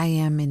know what I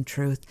am in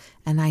truth,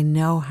 and I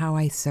know how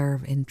I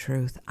serve in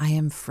truth. I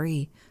am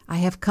free. I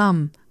have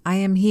come. I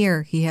am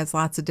here. He has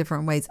lots of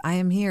different ways. I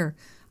am here.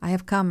 I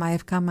have come. I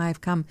have come. I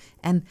have come.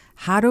 And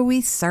how do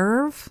we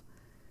serve?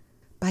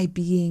 By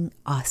being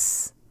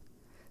us.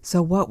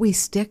 So what we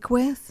stick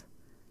with,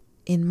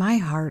 in my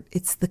heart,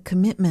 it's the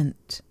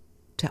commitment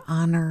to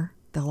honor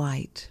the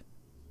light.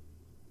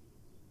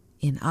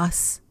 In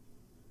us,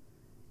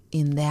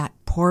 in that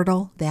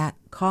portal, that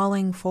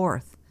calling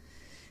forth,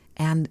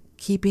 and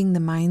keeping the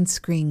mind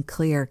screen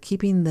clear,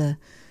 keeping the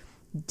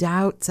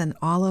doubts and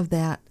all of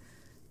that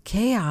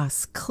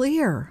chaos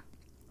clear.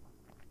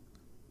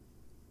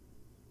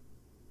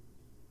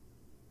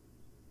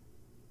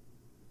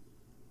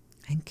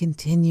 And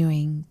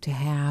continuing to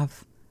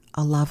have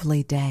a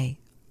lovely day.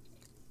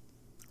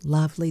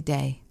 Lovely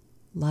day.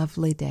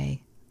 Lovely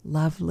day.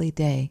 Lovely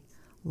day.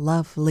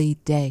 Lovely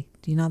day.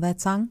 Do you know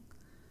that song?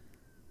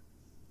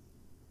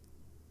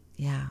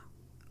 Yeah.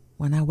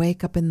 When I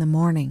wake up in the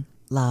morning,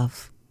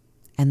 love,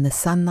 and the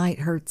sunlight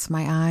hurts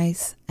my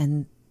eyes,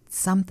 and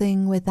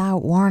something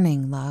without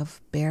warning,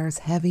 love, bears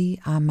heavy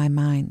on my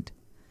mind.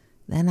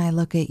 Then I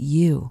look at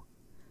you,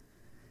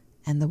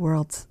 and the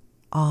world's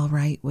all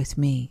right with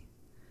me.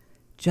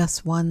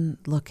 Just one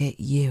look at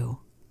you,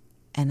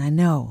 and I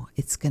know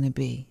it's going to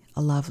be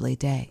a lovely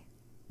day.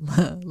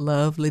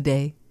 Lovely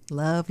day,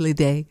 lovely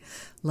day,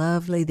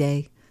 lovely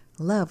day,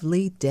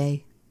 lovely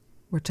day.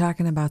 We're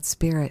talking about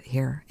spirit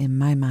here in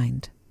my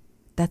mind.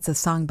 That's a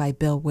song by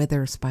Bill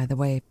Withers, by the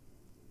way.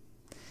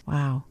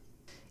 Wow.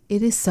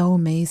 It is so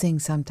amazing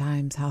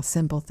sometimes how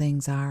simple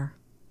things are,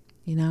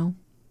 you know?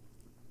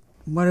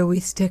 What do we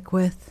stick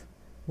with?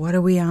 What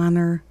do we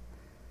honor?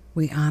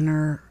 We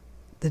honor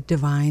the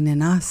divine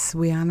in us.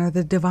 We honor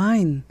the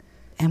divine.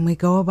 And we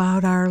go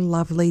about our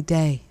lovely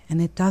day.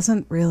 And it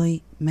doesn't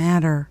really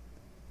matter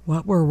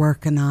what we're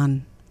working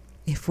on,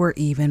 if we're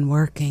even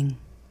working.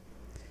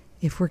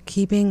 If we're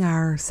keeping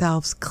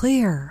ourselves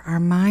clear, our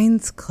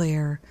minds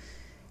clear,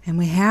 and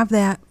we have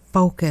that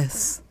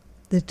focus,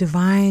 the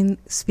divine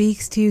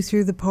speaks to you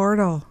through the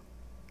portal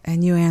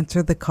and you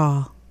answer the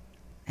call.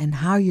 And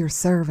how you're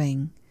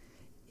serving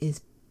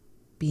is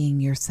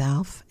being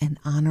yourself and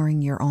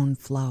honoring your own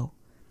flow.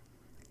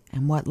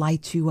 And what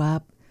lights you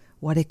up,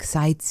 what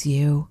excites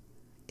you,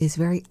 is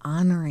very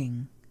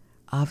honoring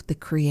of the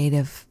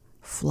creative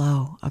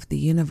flow of the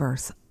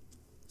universe.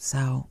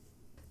 So,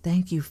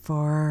 thank you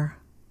for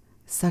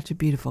such a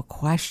beautiful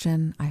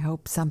question. I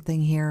hope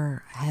something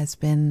here has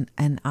been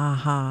an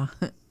aha.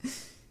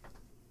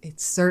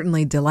 It's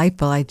certainly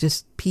delightful. I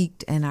just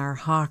peeked and our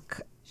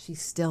hawk,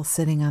 she's still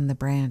sitting on the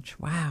branch.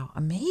 Wow,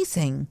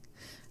 amazing.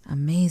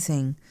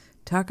 Amazing.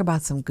 Talk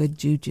about some good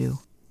juju.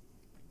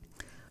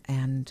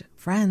 And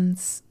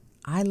friends,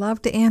 I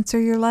love to answer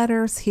your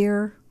letters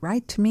here.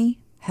 Write to me,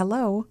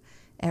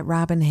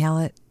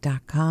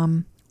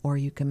 hello@robinhallett.com, or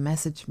you can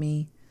message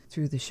me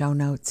through the show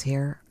notes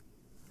here.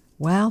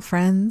 Well,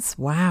 friends,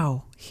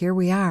 wow, here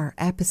we are,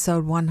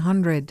 episode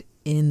 100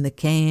 in the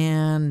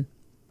can.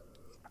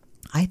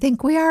 I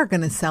think we are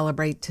going to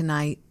celebrate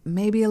tonight.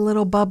 Maybe a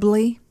little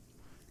bubbly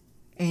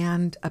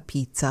and a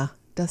pizza.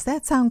 Does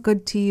that sound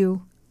good to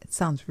you? It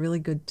sounds really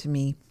good to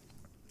me.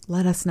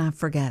 Let us not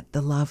forget the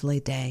lovely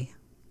day.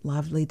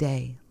 Lovely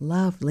day.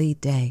 Lovely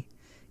day.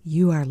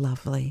 You are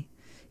lovely.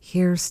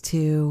 Here's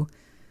to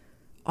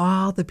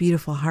all the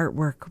beautiful heart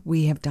work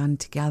we have done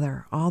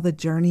together, all the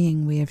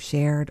journeying we have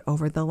shared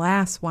over the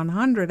last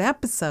 100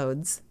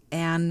 episodes.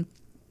 And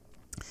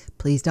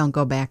please don't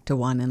go back to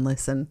one and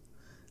listen.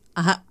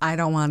 I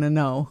don't want to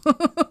know.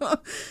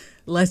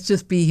 Let's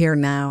just be here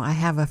now. I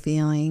have a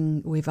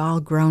feeling we've all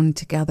grown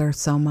together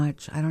so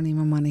much. I don't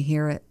even want to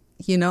hear it,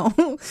 you know.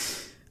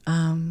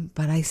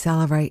 But I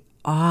celebrate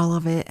all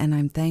of it, and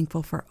I'm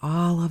thankful for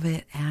all of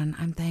it, and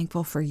I'm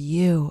thankful for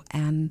you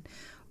and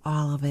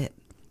all of it.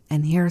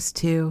 And here's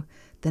to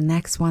the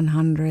next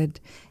 100,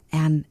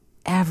 and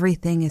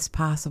everything is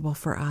possible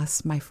for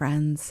us, my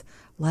friends.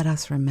 Let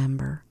us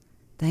remember.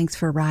 Thanks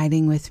for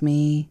riding with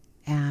me,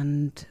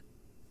 and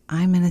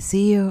I'm going to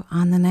see you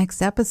on the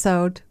next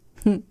episode,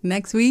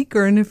 next week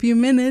or in a few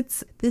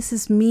minutes. This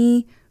is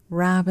me,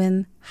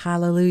 Robin,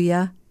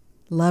 hallelujah,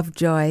 love,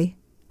 joy,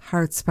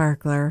 heart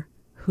sparkler,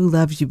 who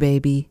loves you,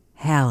 baby,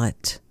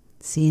 Hallett.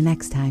 See you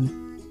next time.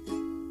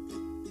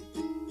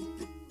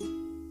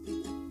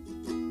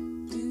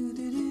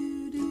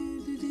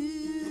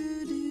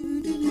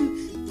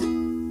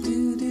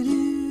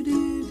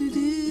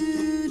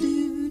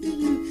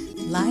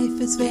 Life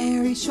is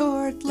very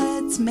short,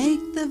 let's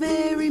make the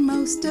very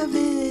most of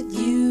it.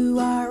 You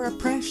are a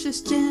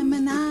precious gem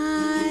and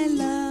I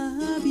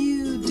love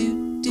you.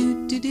 Do,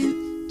 do, do,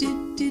 do,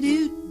 do, do,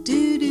 do,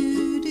 do,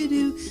 do, do,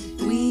 do.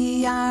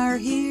 We are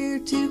here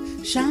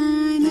to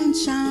shine and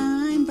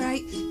shine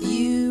bright.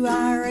 You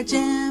are a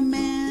gem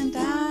and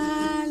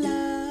I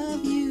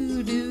love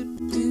you. Do,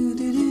 do,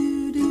 do,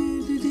 do,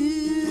 do, do,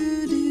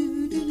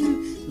 do, do,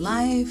 do.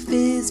 Life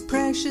is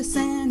precious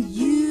and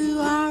you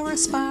are a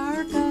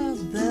spark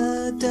of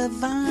the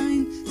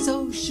divine.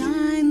 So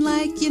shine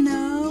like you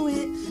know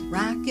it,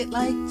 rock it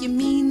like you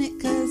mean it,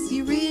 'cause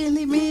you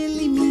really,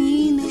 really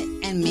mean it,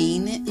 and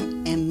mean it,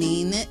 and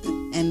mean it,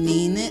 and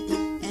mean it,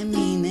 and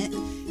mean it.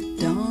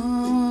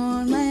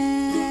 Don't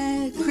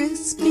let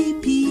crispy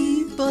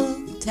people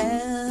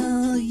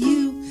tell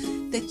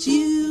you that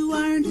you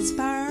aren't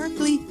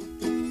sparkly,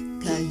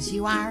 'cause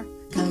you are,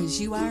 'cause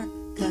you are,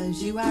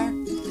 'cause you are.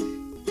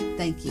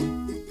 Thank you.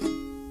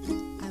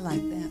 I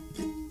like that.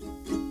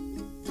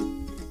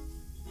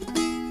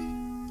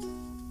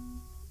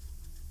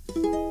 I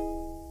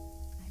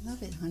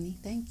love it, honey.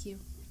 Thank you.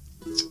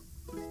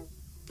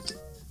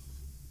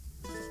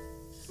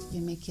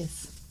 Give me a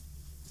kiss.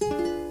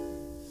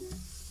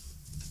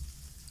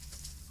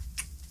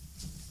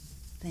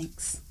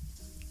 Thanks.